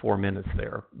in 4 minutes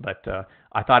there. But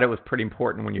I thought it was pretty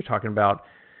important when you're talking about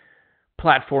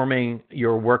platforming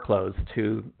your workloads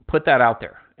to put that out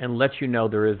there and let you know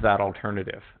there is that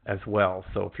alternative as well.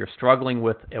 So if you're struggling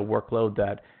with a workload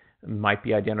that might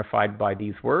be identified by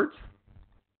these words,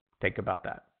 think about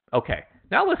that. Okay,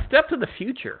 now let's step to the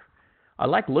future. I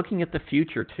like looking at the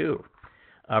future too.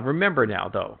 Remember now,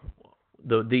 though,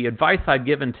 the advice I've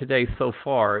given today so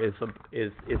far is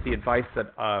the advice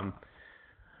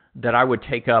that I would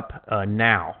take up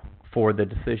now for the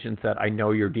decisions that I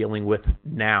know you're dealing with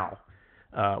now.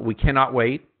 We cannot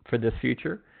wait for this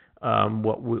future.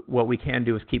 What we can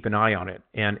do is keep an eye on it.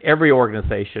 And every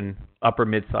organization, upper,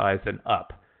 mid-size, and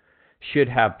up, should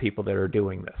have people that are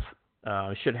doing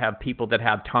this. Should have people that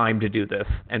have time to do this,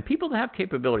 and people that have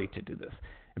capability to do this,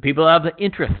 and people that have the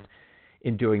interest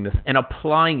in doing this and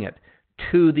applying it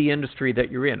to the industry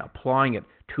that you're in, applying it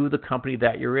to the company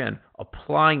that you're in,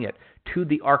 applying it to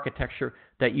the architecture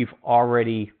that you've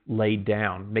already laid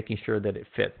down, making sure that it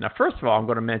fits. Now, first of all, I'm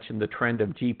going to mention the trend of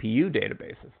GPU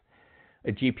databases.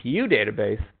 A GPU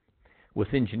database was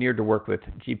engineered to work with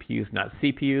GPUs, not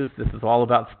CPUs. This is all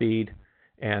about speed,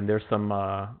 and there's some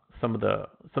of the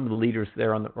leaders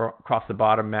there across the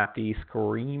bottom, MapD,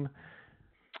 Scream,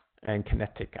 and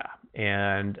Kinetica.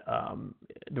 And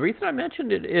the reason I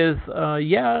mentioned it is,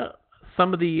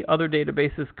 some of the other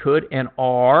databases could and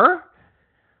are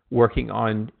working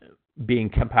on being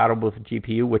compatible with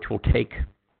GPU, which will take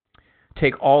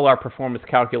all our performance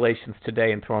calculations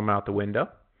today and throw them out the window.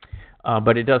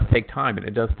 But it does take time, and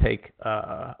it does take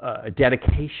a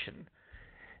dedication.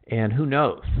 And who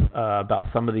knows about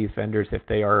some of these vendors if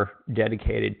they are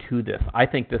dedicated to this. I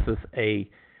think this is a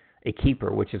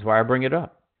keeper, which is why I bring it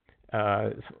up.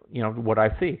 What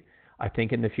I see. I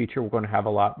think in the future we're going to have a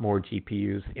lot more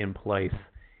GPUs in place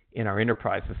in our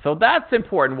enterprises. So that's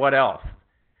important. What else?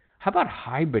 How about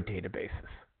hybrid databases?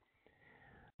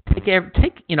 Take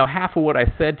half of what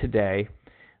I said today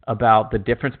about the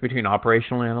difference between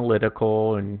operational and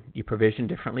analytical, and you provision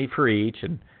differently for each,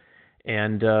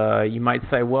 and you might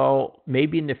say, well,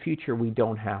 maybe in the future we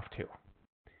don't have to.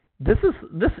 This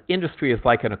industry is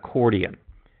like an accordion,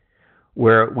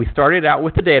 where we started out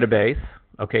with the database,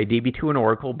 DB2 and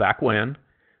Oracle back when.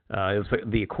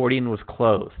 The accordion was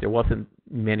closed. There wasn't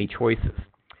many choices.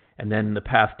 And then in the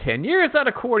past 10 years, that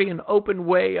accordion opened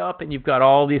way up, and you've got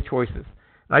all these choices.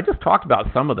 And I just talked about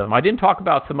some of them. I didn't talk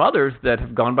about some others that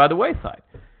have gone by the wayside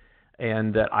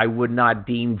and that I would not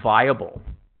deem viable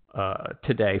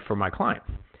today for my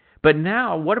clients. But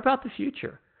now, what about the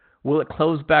future? Will it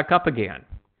close back up again?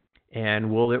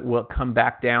 And will it come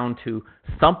back down to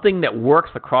something that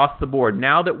works across the board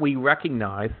now that we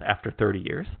recognize, after 30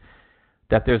 years,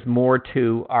 that there's more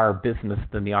to our business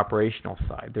than the operational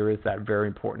side? There is that very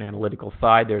important analytical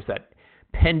side. There's that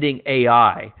pending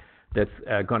AI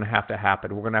that's going to have to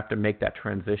happen. We're going to have to make that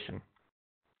transition.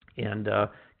 And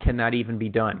can that even be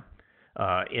done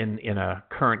in our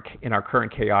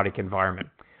current chaotic environment?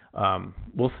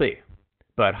 We'll see.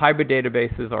 But hybrid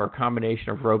databases are a combination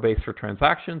of row-based for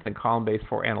transactions and column-based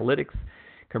for analytics,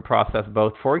 can process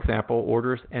both, for example,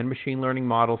 orders and machine learning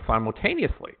models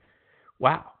simultaneously.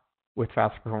 Wow, with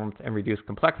fast performance and reduced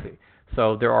complexity.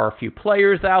 So there are a few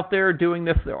players out there doing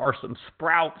this. There are some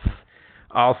sprouts,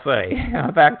 I'll say,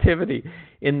 of activity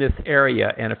in this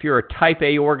area. And if you're a type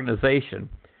A organization,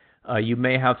 you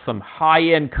may have some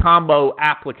high-end combo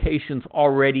applications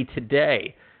already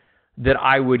today that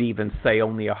I would even say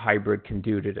only a hybrid can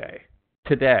do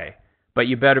today. But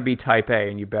you better be type A,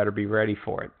 and you better be ready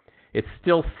for it. It's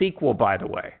still SQL, by the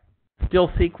way. Still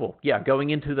SQL. Yeah, going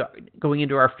into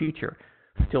our future,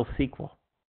 still SQL.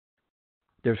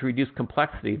 There's reduced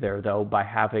complexity there, though, by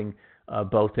having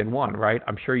both in one, right?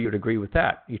 I'm sure you'd agree with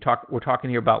that. We're talking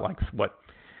here about like what?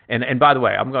 And by the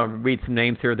way, I'm going to read some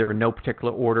names here. They're in no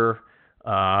particular order.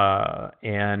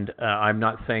 And I'm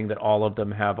not saying that all of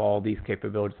them have all these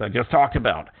capabilities I just talked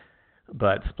about.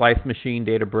 But Splice Machine,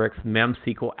 Databricks,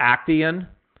 MemSQL, Actian,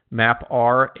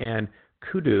 MapR, and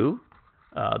Kudu.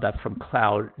 That's from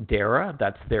Cloudera.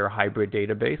 That's their hybrid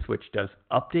database, which does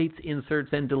updates, inserts,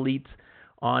 and deletes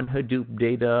on Hadoop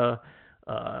data.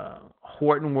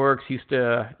 Hortonworks used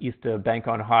to bank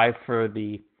on Hive for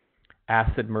the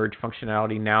ACID merge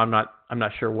functionality. Now I'm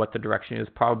not sure what the direction is.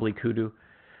 Probably Kudu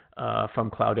from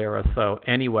Cloudera. So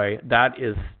anyway, that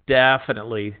is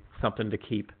definitely something to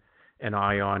keep an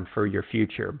eye on for your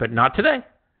future, but not today.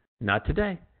 Not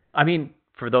today. I mean,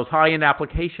 for those high-end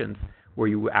applications where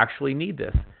you actually need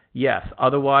this, yes.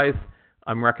 Otherwise,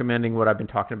 I'm recommending what I've been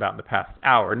talking about in the past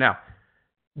hour. Now,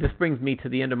 this brings me to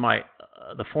the end of my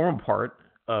the forum part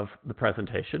of the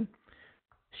presentation.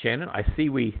 Shannon, I see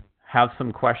we have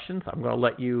some questions. I'm going to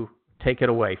let you take it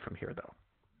away from here, though.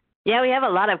 Yeah, we have a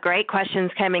lot of great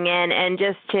questions coming in, and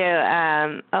just to,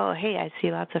 hey, I see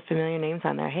lots of familiar names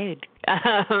on there. Hey,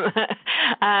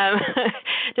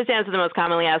 just to answer the most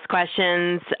commonly asked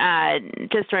questions,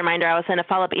 just a reminder, I will send a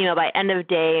follow-up email by end of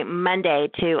day Monday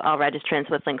to all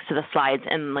registrants with links to the slides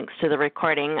and links to the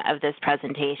recording of this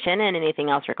presentation and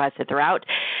anything else requested throughout.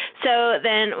 So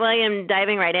then, William,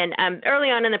 diving right in,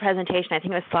 early on in the presentation, I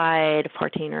think it was slide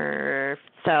 14 or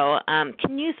so,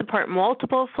 can you support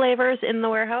multiple flavors in the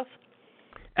warehouse?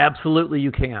 Absolutely,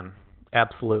 you can.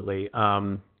 Absolutely.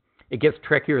 It gets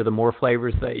trickier the more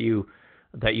flavors that you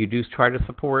do try to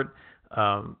support.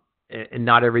 And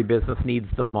not every business needs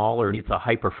them all or needs a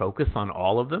hyper focus on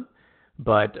all of them.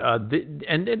 But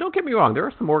and don't get me wrong, there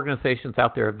are some organizations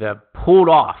out there that pulled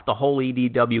off the whole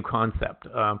EDW concept,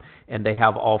 and they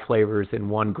have all flavors in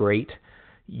one great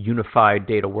unified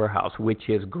data warehouse, which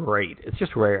is great. It's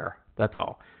just rare. That's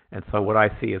all. And so what I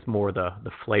see is more the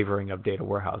flavoring of data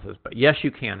warehouses. But yes,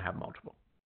 you can have multiple.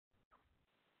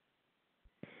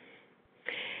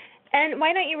 And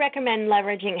why don't you recommend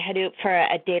leveraging Hadoop for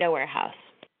a data warehouse?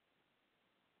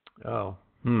 Oh,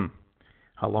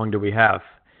 how long do we have?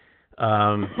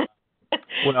 Well,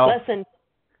 listen.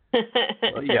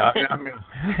 Well, yeah.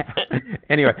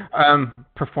 Anyway,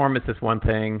 performance is one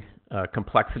thing.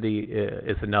 Complexity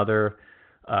is another.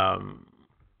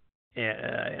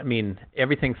 I mean,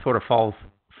 everything sort of falls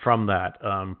from that.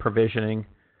 Provisioning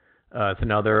is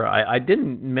another. I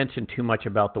didn't mention too much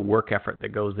about the work effort that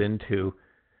goes into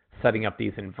setting up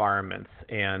these environments,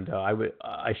 and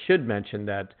I should mention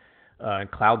that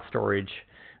cloud storage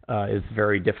is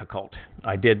very difficult.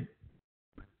 I did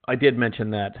mention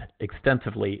that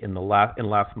extensively in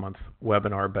last month's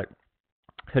webinar, but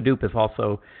Hadoop is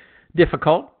also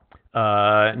difficult.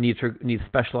 Needs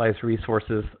specialized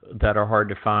resources that are hard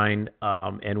to find,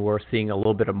 and we're seeing a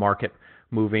little bit of market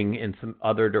moving in some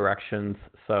other directions.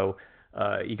 So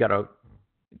you got to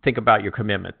think about your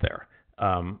commitment there.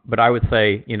 But I would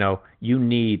say, you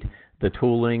need the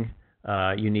tooling.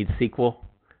 You need SQL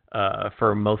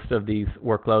for most of these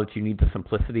workloads. You need the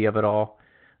simplicity of it all.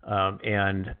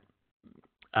 And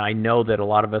I know that a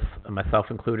lot of us, myself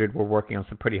included, we're working on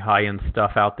some pretty high-end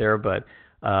stuff out there, but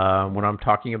when I'm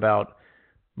talking about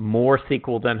more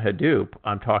SQL than Hadoop,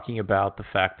 I'm talking about the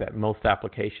fact that most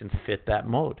applications fit that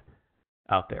mode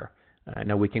out there. I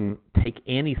know we can take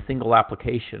any single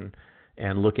application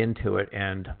and look into it,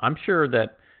 and I'm sure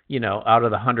that, out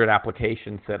of the 100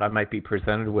 applications that I might be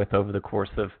presented with over the course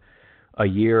of a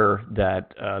year,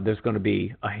 that there's going to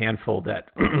be a handful that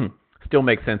still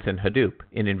make sense in Hadoop,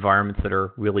 in environments that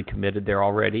are really committed there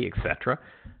already, etc.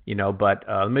 But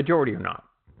the majority are not.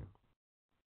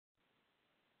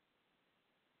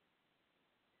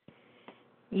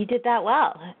 You did that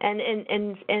well, and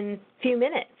in few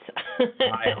minutes.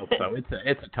 I hope so.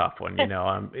 It's a tough one,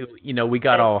 we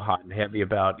got all hot and heavy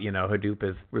about, Hadoop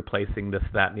is replacing this,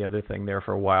 that, and the other thing there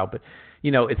for a while, but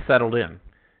it's settled in,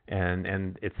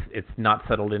 and it's not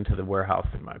settled into the warehouse,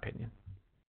 in my opinion.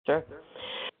 Sure.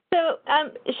 So,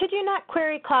 should you not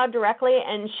query cloud directly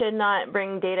and should not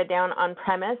bring data down on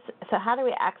premise? So, how do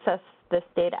we access this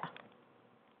data?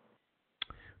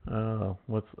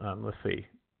 Let's see.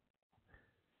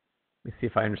 Let me see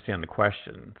if I understand the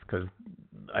question, because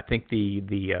I think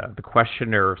the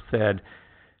questioner said,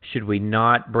 should we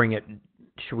not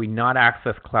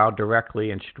access cloud directly,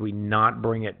 and should we not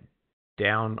bring it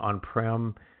down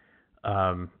on-prem?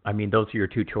 I mean, those are your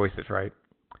two choices, right?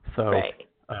 So, right.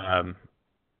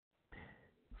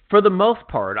 For the most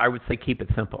part, I would say keep it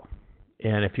simple.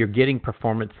 And if you're getting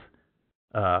performance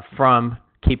from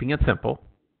keeping it simple,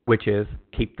 which is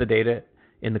keep the data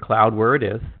in the cloud where it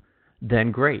is,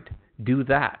 then great. Do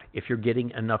that. If you're getting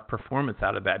enough performance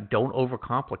out of that, don't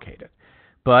overcomplicate it.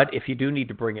 But if you do need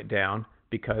to bring it down,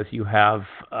 because you have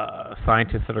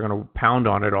scientists that are going to pound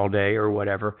on it all day or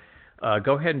whatever,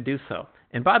 go ahead and do so.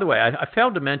 And by the way, I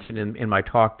failed to mention in my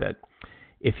talk that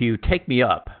if you take me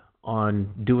up on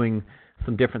doing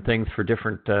some different things for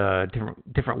different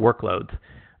workloads,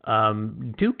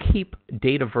 do keep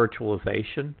data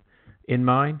virtualization in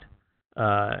mind,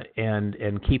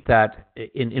 and keep that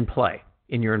in play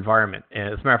in your environment.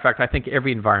 As a matter of fact, I think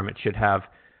every environment should have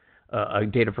a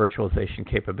data virtualization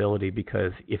capability,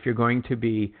 because if you're going to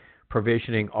be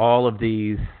provisioning all of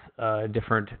these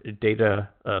different data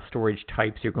storage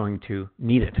types, you're going to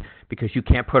need it, because you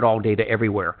can't put all data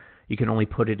everywhere. You can only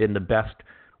put it in the best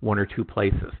one or two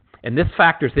places. And this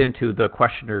factors into the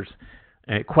questioner's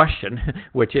question,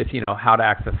 which is, how to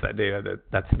access that data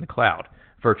that's in the cloud.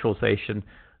 Virtualization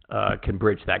can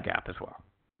bridge that gap as well.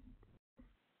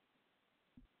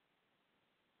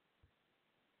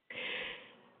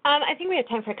 I think we have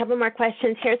time for a couple more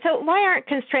questions here. So why aren't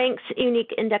constraints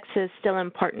unique indexes still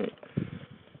important?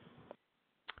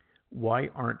 Why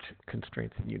aren't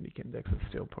constraints and unique indexes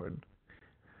still important?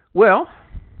 Well,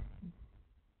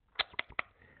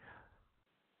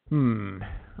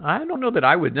 I don't know that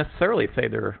I would necessarily say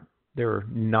they're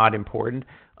not important.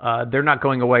 They're not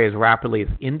going away as rapidly as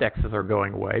indexes are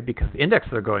going away, because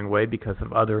indexes are going away because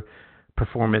of other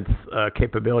performance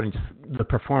capabilities, the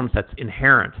performance that's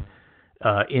inherent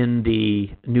in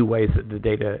the new ways that the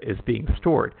data is being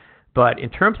stored. But in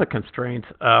terms of constraints,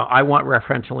 I want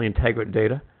referentially integrate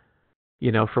data,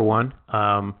 for one.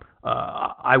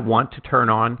 I want to turn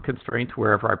on constraints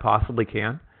wherever I possibly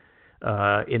can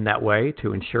in that way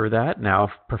to ensure that. Now,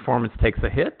 if performance takes a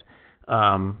hit,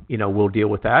 we'll deal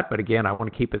with that. But again, I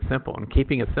want to keep it simple. And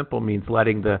keeping it simple means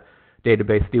letting the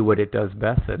database do what it does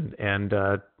best and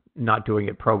not doing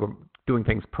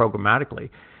things programmatically.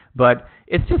 But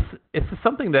it's just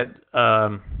something that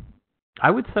I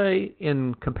would say,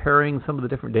 in comparing some of the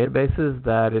different databases,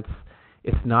 that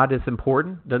it's not as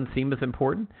important, doesn't seem as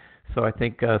important. So I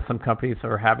think some companies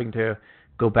are having to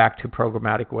go back to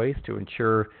programmatic ways to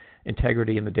ensure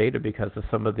integrity in the data because of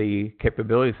some of the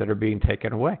capabilities that are being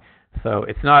taken away. So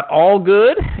it's not all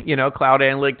good. Cloud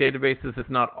analytic databases is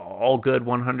not all good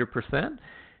 100%,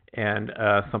 and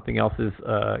something else is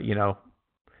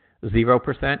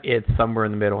 0%. It's somewhere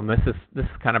in the middle, and this is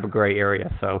kind of a gray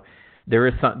area. So there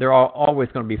are always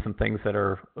going to be some things that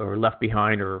are left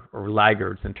behind or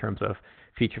laggards in terms of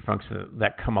feature functions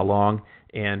that come along,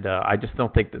 and I just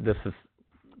don't think that this has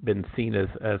been seen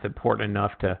as important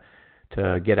enough to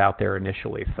get out there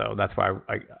initially. So that's why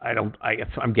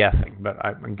I'm guessing, but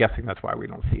I'm guessing that's why we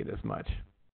don't see it as much.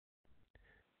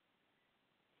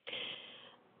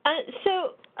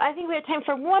 So I think we have time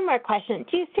for one more question.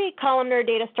 Do you see columnar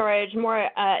data storage more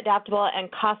adaptable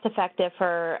and cost-effective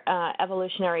for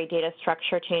evolutionary data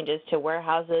structure changes to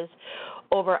warehouses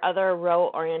over other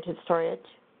row-oriented storage?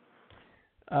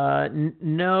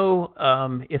 No.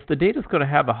 If the data is going to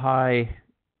have a high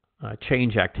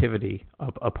change activity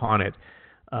upon it,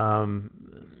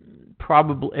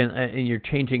 probably, and you're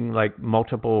changing like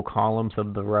multiple columns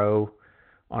of the row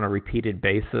on a repeated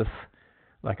basis,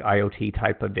 like IoT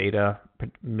type of data,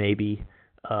 maybe.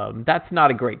 That's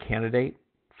not a great candidate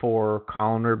for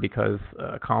columnar, because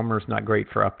columnar is not great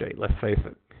for update, let's face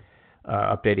it.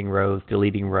 Updating rows,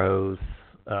 deleting rows,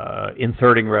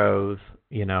 inserting rows,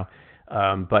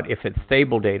 but if it's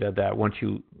stable data that once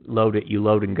you load it, you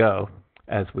load and go,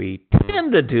 as we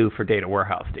tend to do for data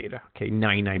warehouse data,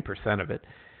 99% of it,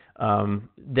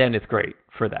 then it's great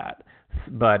for that.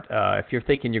 But if you're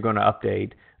thinking you're going to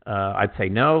update, I'd say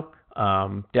no.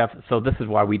 So this is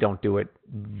why we don't do it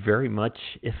very much,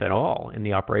 if at all, in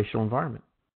the operational environment.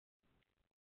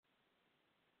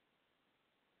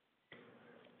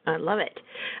 I love it.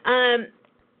 I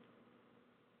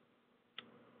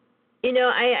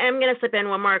am going to slip in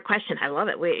one more question. I love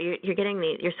it.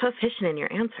 You're so efficient in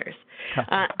your answers.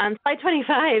 On slide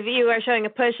 25, you are showing a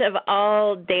push of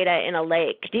all data in a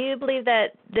lake. Do you believe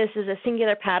that this is a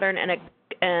singular pattern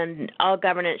and all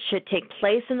governance should take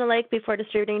place in the lake before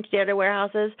distributing to data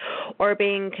warehouses, or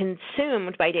being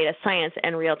consumed by data science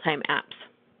and real-time apps?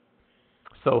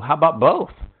 So how about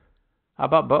both?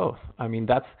 I mean,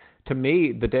 to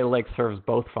me, the data lake serves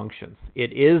both functions.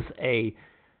 It is a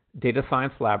data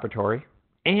science laboratory,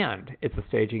 and it's a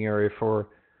staging area for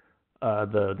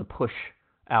the push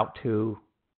out to,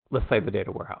 let's say, the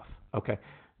data warehouse. Okay.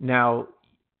 Now,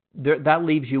 that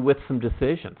leaves you with some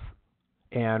decisions.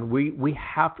 And we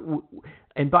have to,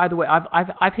 and by the way,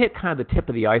 I've hit kind of the tip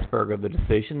of the iceberg of the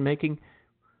decision-making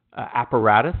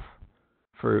apparatus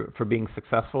for being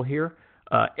successful here.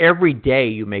 Every day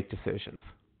you make decisions,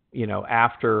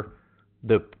 after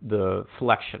the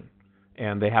selection,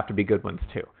 and they have to be good ones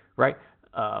too, right?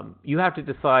 you have to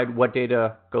decide what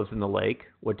data goes in the lake,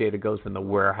 what data goes in the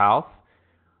warehouse,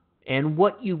 and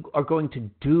what you are going to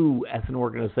do as an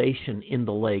organization in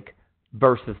the lake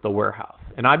versus the warehouse.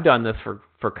 And I've done this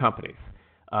for companies,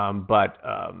 but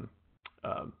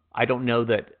I don't know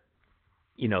that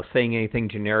saying anything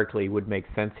generically would make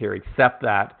sense here, except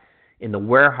that in the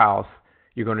warehouse,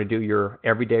 you're going to do your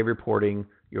everyday reporting,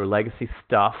 your legacy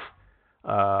stuff,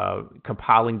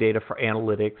 compiling data for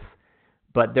analytics.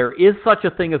 But there is such a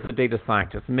thing as a data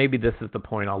scientist. And maybe this is the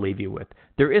point I'll leave you with.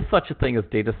 There is such a thing as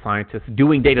data scientists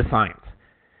doing data science.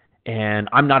 And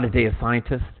I'm not a data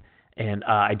scientist, and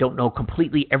I don't know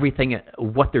completely everything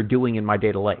what they're doing in my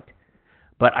data lake.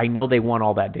 But I know they want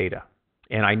all that data.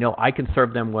 And I know I can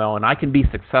serve them well, and I can be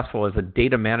successful as a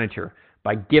data manager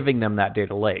by giving them that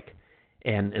data lake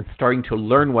and starting to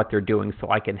learn what they're doing so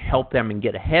I can help them and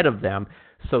get ahead of them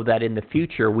so that in the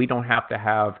future we don't have to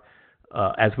have,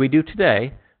 as we do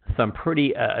today, some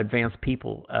pretty advanced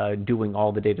people doing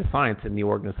all the data science in the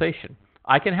organization.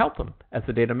 I can help them as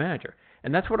a data manager,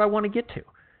 and that's what I want to get to.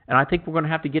 And I think we're going to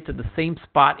have to get to the same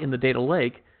spot in the data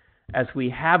lake as we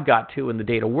have got to in the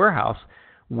data warehouse,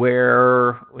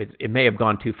 where it may have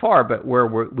gone too far, but where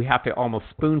we have to almost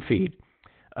spoon feed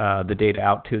the data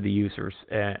out to the users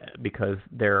because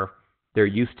they're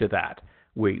used to that.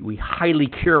 We highly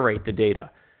curate the data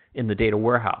in the data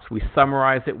warehouse. We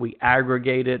summarize it, we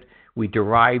aggregate it, we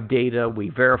derive data, we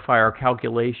verify our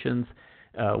calculations.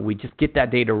 We just get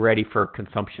that data ready for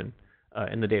consumption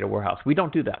in the data warehouse. We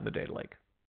don't do that in the data lake.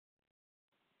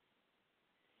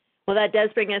 Well, that does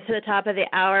bring us to the top of the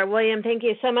hour. William, thank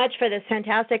you so much for this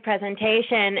fantastic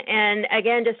presentation. And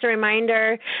again, just a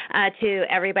reminder to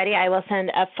everybody, I will send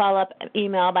a follow-up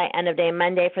email by end of day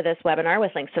Monday for this webinar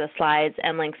with links to the slides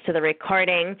and links to the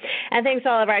recording. And thanks to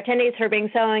all of our attendees for being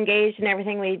so engaged in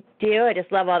everything we do. I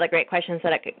just love all the great questions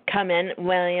that come in.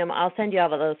 William, I'll send you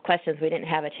all of those questions we didn't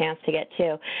have a chance to get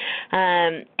to.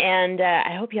 And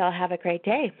I hope you all have a great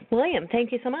day. William,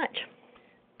 thank you so much.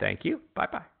 Thank you.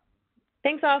 Bye-bye.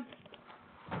 Thanks all.